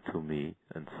Sales comes to me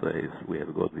and says, we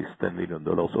have got this $10 million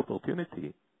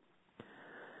opportunity,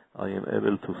 I am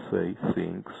able to say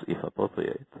things, if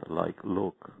appropriate, like,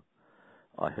 look,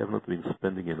 I have not been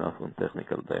spending enough on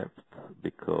technical debt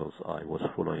because I was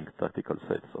following tactical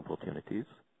sales opportunities.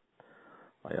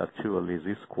 I actually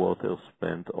this quarter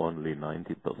spent only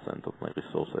 90% of my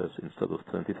resources instead of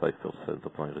 25%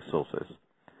 of my resources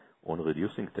on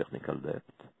reducing technical debt.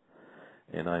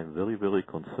 And I'm very, very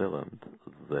concerned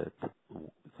that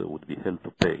there would be hell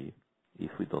to pay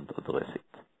if we don't address it.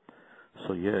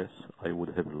 So yes, I would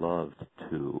have loved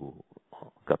to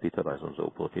capitalize on the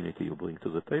opportunity you bring to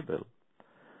the table,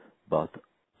 but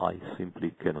I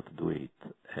simply cannot do it,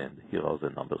 and here are the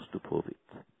numbers to prove it.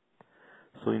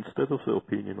 So instead of the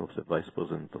opinion of the Vice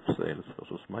President of Sales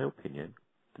versus my opinion,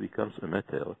 it becomes a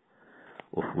matter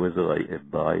of whether I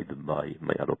abide by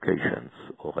my allocations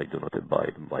or I do not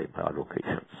abide by my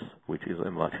allocations, which is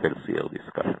a much healthier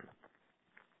discussion.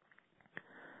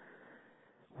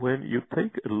 When you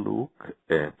take a look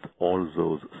at all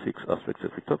those 6 aspects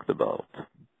that we talked about,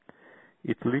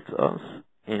 it leads us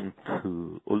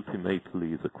into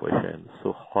ultimately the question,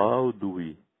 so how do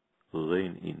we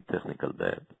rein in technical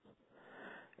debt?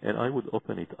 And I would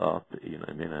open it up in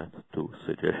a minute to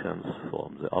suggestions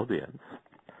from the audience,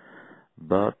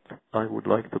 but I would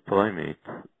like to prime it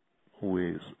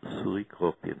with 3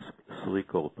 core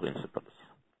principles.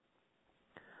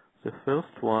 The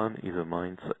first one is a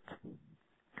mindset.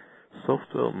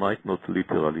 Software might not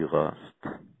literally rust,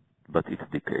 but it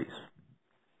decays.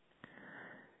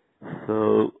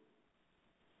 So,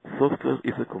 software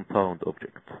is a compound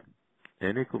object.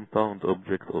 Any compound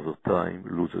object over time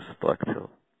loses structure.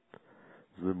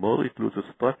 The more it loses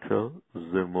structure,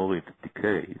 the more it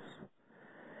decays.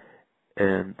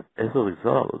 And as a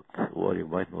result, while you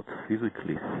might not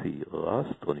physically see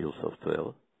rust on your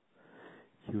software,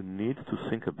 you need to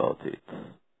think about it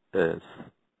as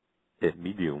a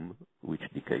medium which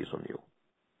decays on you.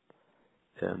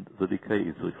 And the decay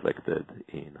is reflected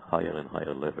in higher and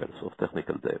higher levels of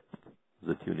technical debt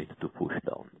that you need to push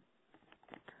down.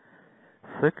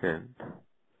 Second,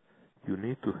 you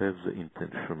need to have the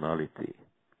intentionality.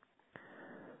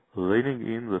 Reining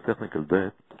in the technical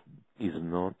debt is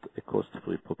not a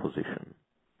cost-free proposition.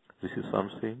 This is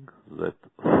something that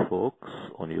folks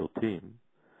on your team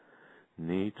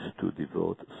need to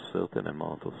devote a certain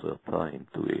amount of their time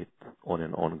to it on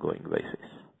an ongoing basis.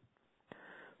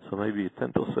 So maybe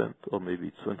 10%, or maybe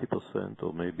it's 20%,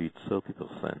 or maybe it's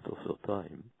 30% of their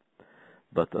time.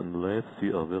 But unless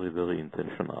you are very, very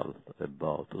intentional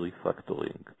about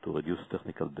refactoring to reduce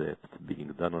technical debt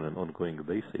being done on an ongoing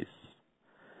basis,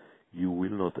 you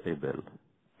will not able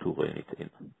to rein it in.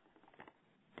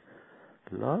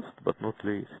 Last but not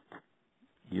least,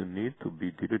 you need to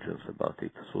be diligent about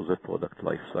it through the product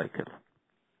life cycle.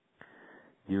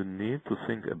 You need to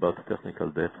think about technical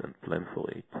debt and plan for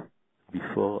it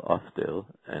before, after,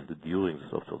 and during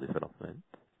software development.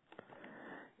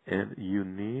 And you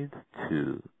need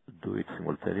to do it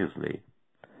simultaneously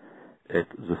at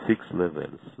the 6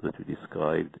 levels that we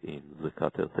described in the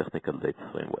Cutter Technical Debt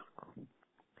Framework.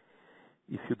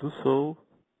 If you do so,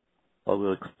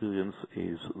 our experience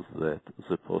is that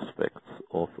the prospects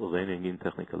of reining in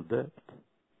technical debt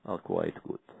are quite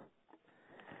good.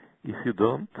 If you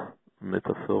don't,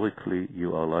 metaphorically,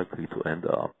 you are likely to end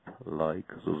up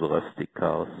like those rusty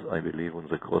cars, I believe, on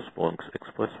the Cross Bronx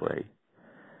Expressway,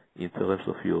 in terms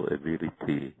of your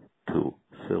ability to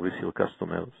service your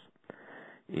customers,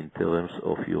 in terms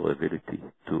of your ability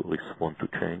to respond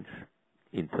to change,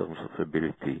 in terms of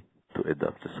ability to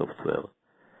adapt the software.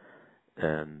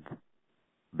 And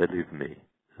believe me,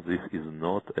 this is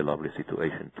not a lovely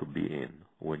situation to be in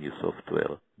when your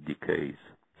software decays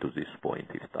to this point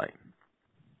in time.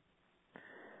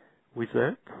 With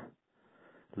that,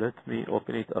 let me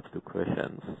open it up to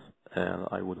questions, and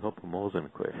I would hope more than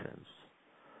questions.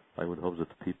 I would hope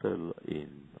that people in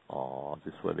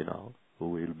this webinar who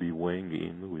will be weighing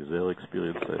in with their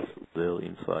experiences, their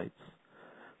insights,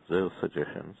 their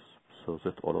suggestions, so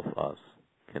that all of us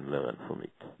can learn from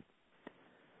it.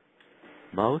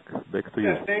 Mark, back to you.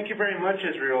 Yes, thank you very much,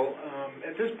 Israel.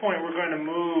 At this point, we're going to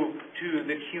move to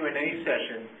the Q&A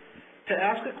session. To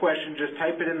ask a question, just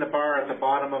type it in the bar at the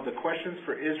bottom of the Questions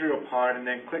for Israel pod, and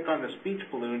then click on the speech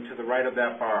balloon to the right of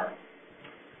that bar.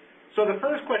 So the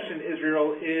first question,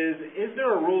 Israel, is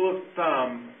there a rule of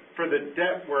thumb for the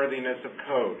debt worthiness of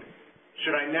code?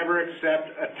 Should I never accept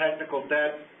a technical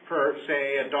debt per,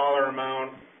 say, a dollar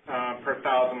amount per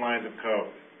 1,000 lines of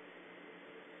code?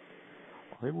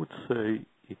 I would say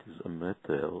it is a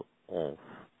matter of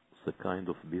the kind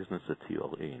of business that you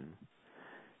are in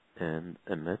and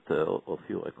a matter of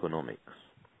your economics.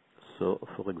 So,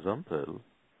 for example,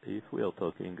 if we are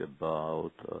talking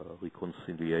about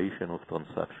reconciliation of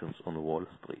transactions on Wall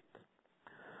Street,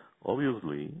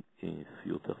 obviously, if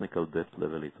your technical debt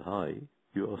level is high,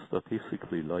 you are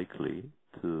statistically likely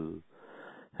to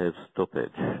have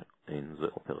stoppage in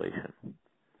the operation.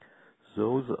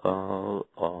 Those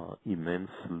are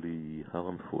immensely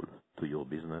harmful to your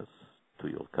business, to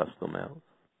your customers,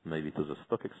 maybe to the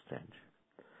stock exchange.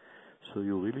 So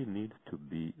you really need to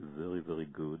be very, very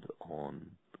good on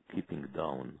keeping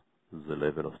down the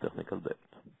level of technical debt.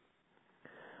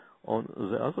 On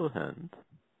the other hand,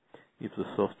 if the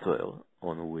software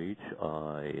on which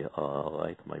I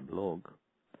write my blog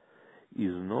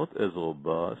is not as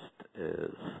robust as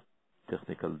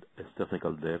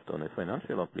technical debt on a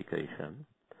financial application,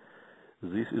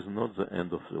 this is not the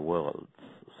end of the world.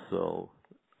 So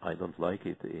I don't like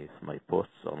it if my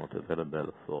posts are not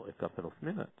available for a couple of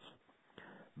minutes.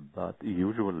 But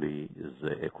usually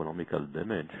the economical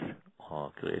damage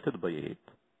created by it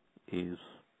is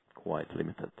quite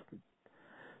limited.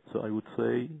 So I would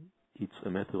say it's a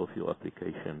matter of your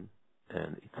application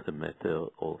and it's a matter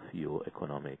of your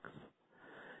economics.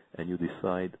 And you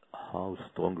decide how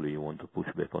strongly you want to push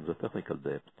back on the technical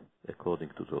debt according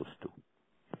to those two.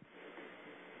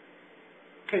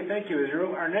 Okay, thank you,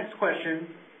 Israel. Our next question,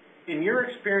 in your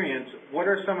experience, what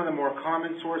are some of the more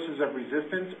common sources of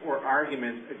resistance or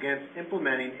arguments against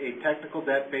implementing a technical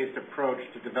debt-based approach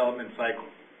to development cycles?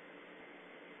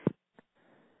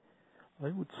 I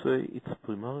would say it's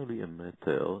primarily a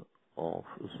matter of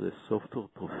the software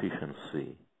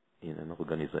proficiency in an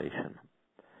organization.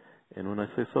 And when I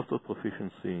say software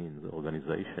proficiency in the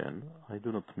organization, I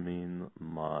do not mean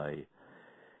my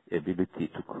ability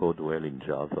to code well in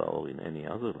Java or in any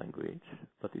other language,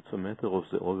 but it's a matter of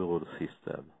the overall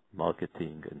system,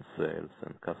 marketing and sales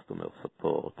and customer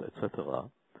support, etc.,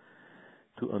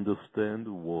 to understand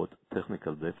what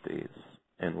technical debt is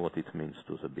and what it means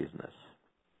to the business.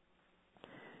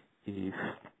 If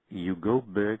you go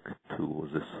back to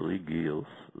the three gears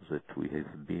that we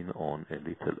have been on a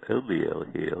little earlier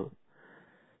here,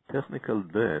 technical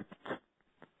debt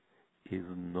is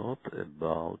not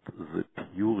about the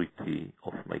purity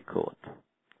of my code.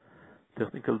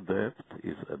 Technical debt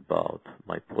is about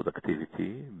my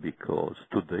productivity because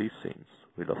today's things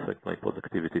will affect my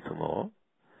productivity tomorrow.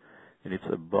 And it's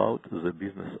about the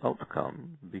business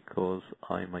outcome because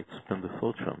I might spend a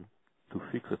fortune to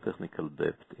fix a technical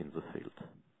debt in the field.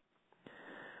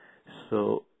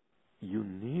 So you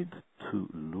need to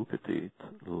look at it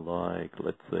like,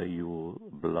 let's say, your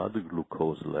blood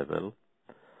glucose level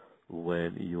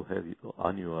when you have your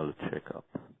annual checkup.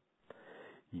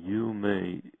 You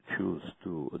may choose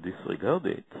to disregard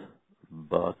it,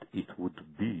 but it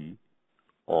would be,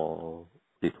 or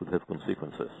it would have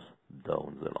consequences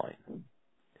down the line.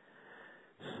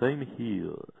 Same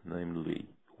here, namely,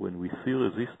 when we see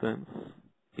resistance,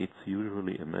 it's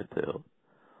usually a matter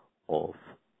of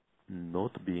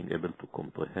not being able to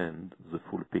comprehend the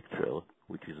full picture,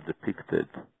 which is depicted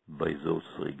by those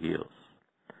three gears.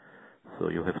 So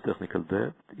you have technical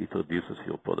debt, it reduces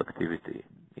your productivity.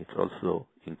 It also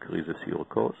increases your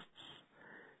costs,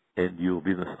 and your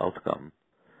business outcome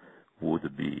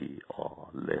would be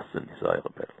less than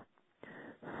desirable.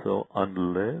 So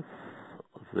unless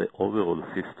the overall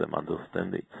system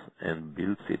understands it and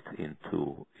builds it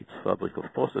into its fabric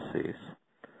of processes,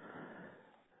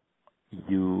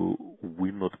 you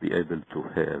will not be able to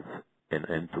have an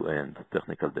end-to-end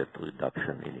technical debt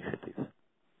reduction initiative.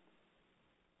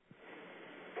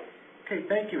 Okay,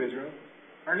 thank you, Israel.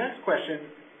 Our next question,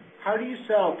 how do you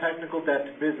sell technical debt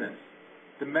to business?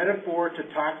 The metaphor to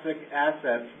toxic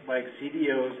assets like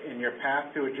CDOs in your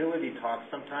Path to Agility talk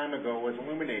some time ago was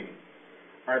illuminating.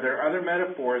 Are there other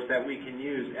metaphors that we can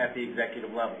use at the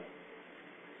executive level?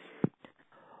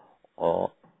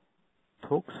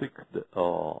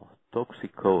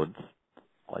 Toxic codes,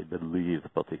 I believe,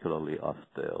 particularly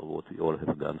after what we all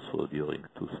have gone through during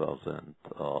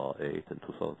 2008 and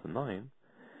 2009,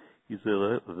 is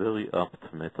a very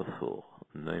apt metaphor.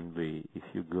 Namely, if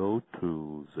you go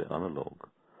to the analog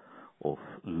of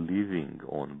living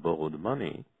on borrowed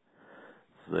money,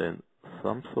 then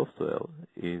some software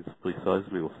is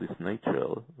precisely of this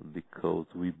nature because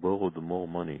we borrowed more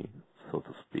money, so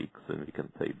to speak, than we can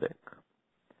pay back.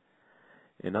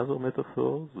 Another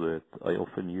metaphor that I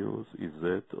often use is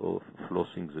that of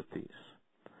flossing the teeth.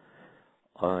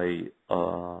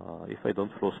 If I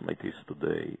don't floss my teeth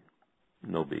today,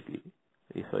 no biggie.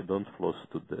 If I don't floss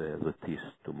the teeth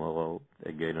tomorrow,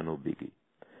 again, no biggie.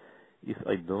 If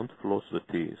I don't floss the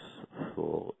teeth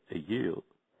for a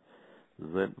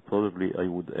thirdly, I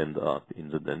would end up in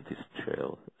the dentist chair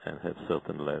and have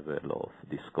certain level of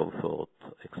discomfort,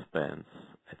 expense,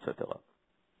 etc.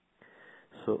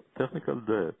 So technical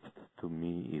debt to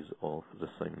me is of the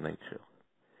same nature.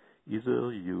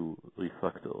 Either you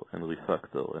refactor and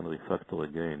refactor and refactor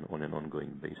again on an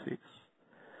ongoing basis,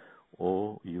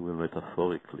 or you will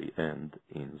metaphorically end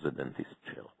in the dentist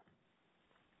chair.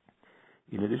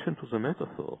 In addition to the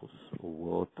metaphors,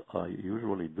 what I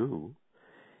usually do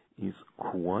is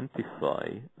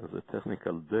quantify the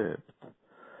technical debt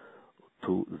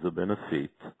to the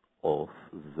benefit of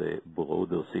the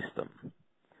broader system.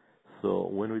 So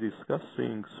when we discuss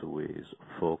things with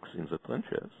folks in the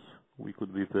trenches, we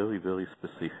could be very, very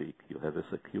specific. You have a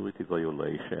security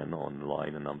violation on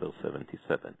line number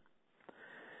 77.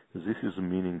 This is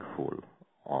meaningful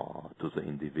to the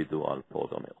individual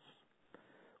programmers.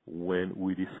 When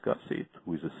we discuss it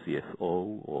with a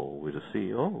CFO or with a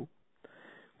CEO,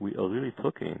 we are really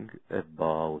talking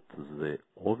about the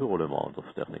overall amount of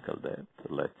technical debt,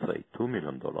 let's say $2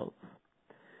 million,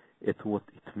 at what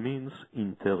it means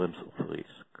in terms of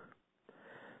risk.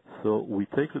 So we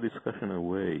take the discussion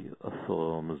away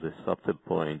from the subtle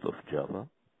point of Java,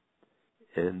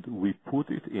 and we put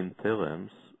it in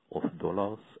terms of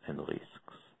dollars and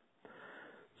risks.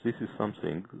 This is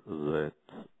something that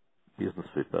business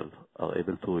people are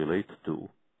able to relate to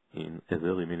in a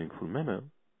very meaningful manner,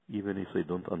 even if they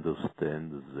don't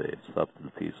understand the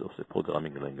subtleties of the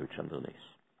programming language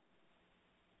underneath.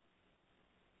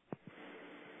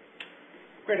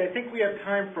 Great. I think we have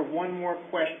time for one more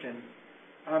question.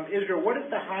 Israel, what is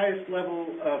the highest level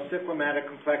of cyclomatic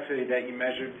complexity that you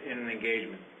measured in an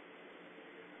engagement?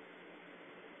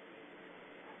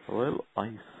 Well,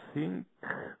 I think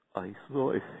I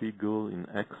saw a figure in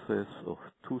excess of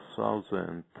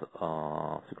 2,000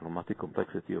 cyclomatic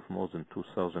complexity of more than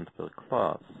 2,000 per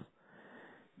class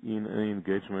in an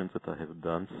engagement that I have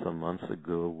done some months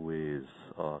ago with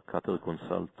Qatar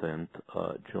consultant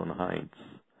John Hines.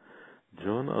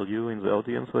 John, are you in the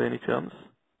audience by any chance?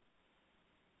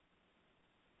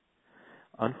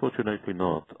 Unfortunately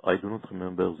not. I do not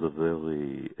remember the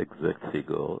very exact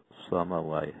figure.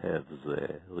 Somehow I have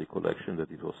the recollection that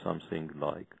it was something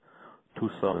like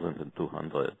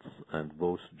 2,200, and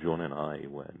both John and I,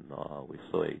 when we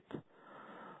saw it,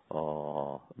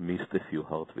 missed a few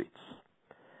heartbeats.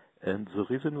 And the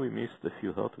reason we missed a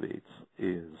few heartbeats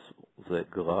is the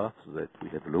graph that we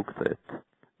have looked at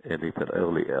a little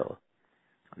earlier,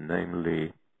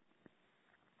 namely,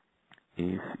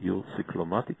 if your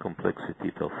cyclomatic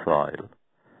complexity per file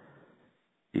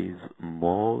is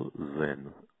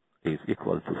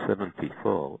equal to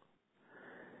 74,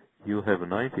 you have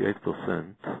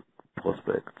 98%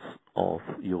 prospects of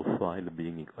your file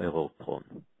being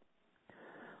error-prone.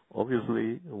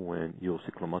 Obviously, when your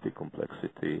cyclomatic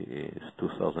complexity is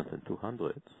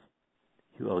 2,200,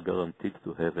 you are guaranteed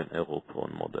to have an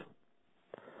error-prone model.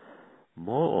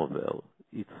 Moreover,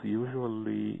 it's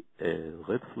usually a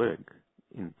red flag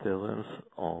in terms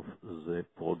of the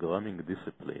programming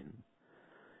discipline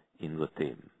in the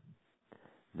team.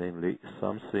 Namely,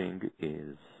 something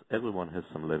is, everyone has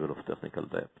some level of technical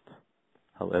debt.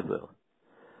 However,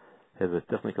 have a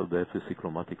technical debt with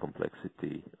cyclomatic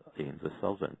complexity in the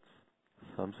thousands.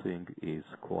 Something is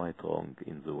quite wrong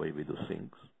in the way we do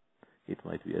things. It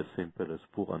might be as simple as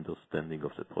poor understanding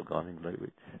of the programming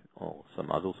language or some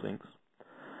other things,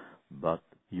 but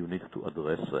you need to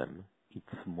address them.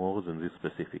 It's more than this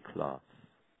specific class.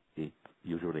 It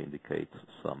usually indicates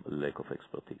some lack of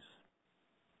expertise.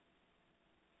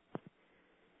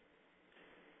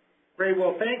 Great.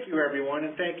 Well, thank you, everyone,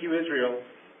 and thank you, Israel.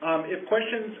 If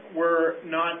questions were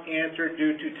not answered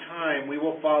due to time, we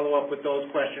will follow up with those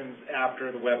questions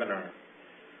after the webinar.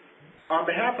 On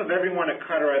behalf of everyone at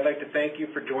Qatar, I'd like to thank you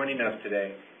for joining us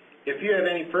today. If you have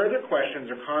any further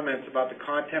questions or comments about the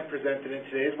content presented in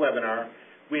today's webinar,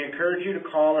 we encourage you to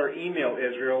call or email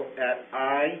Israel at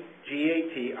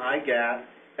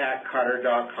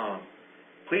igat@qatar.com.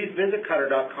 Please visit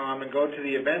qatar.com and go to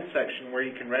the events section where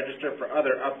you can register for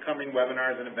other upcoming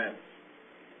webinars and events.